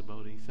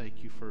testimony.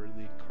 Thank you for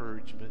the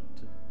encouragement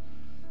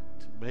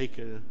to make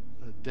a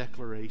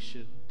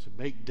declaration, to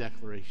make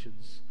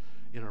declarations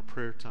in our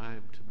prayer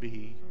time, to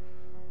be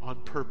on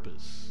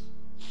purpose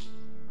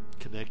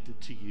connected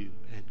to you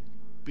and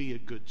be a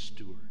good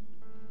steward.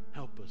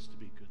 Help us to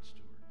be good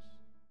stewards.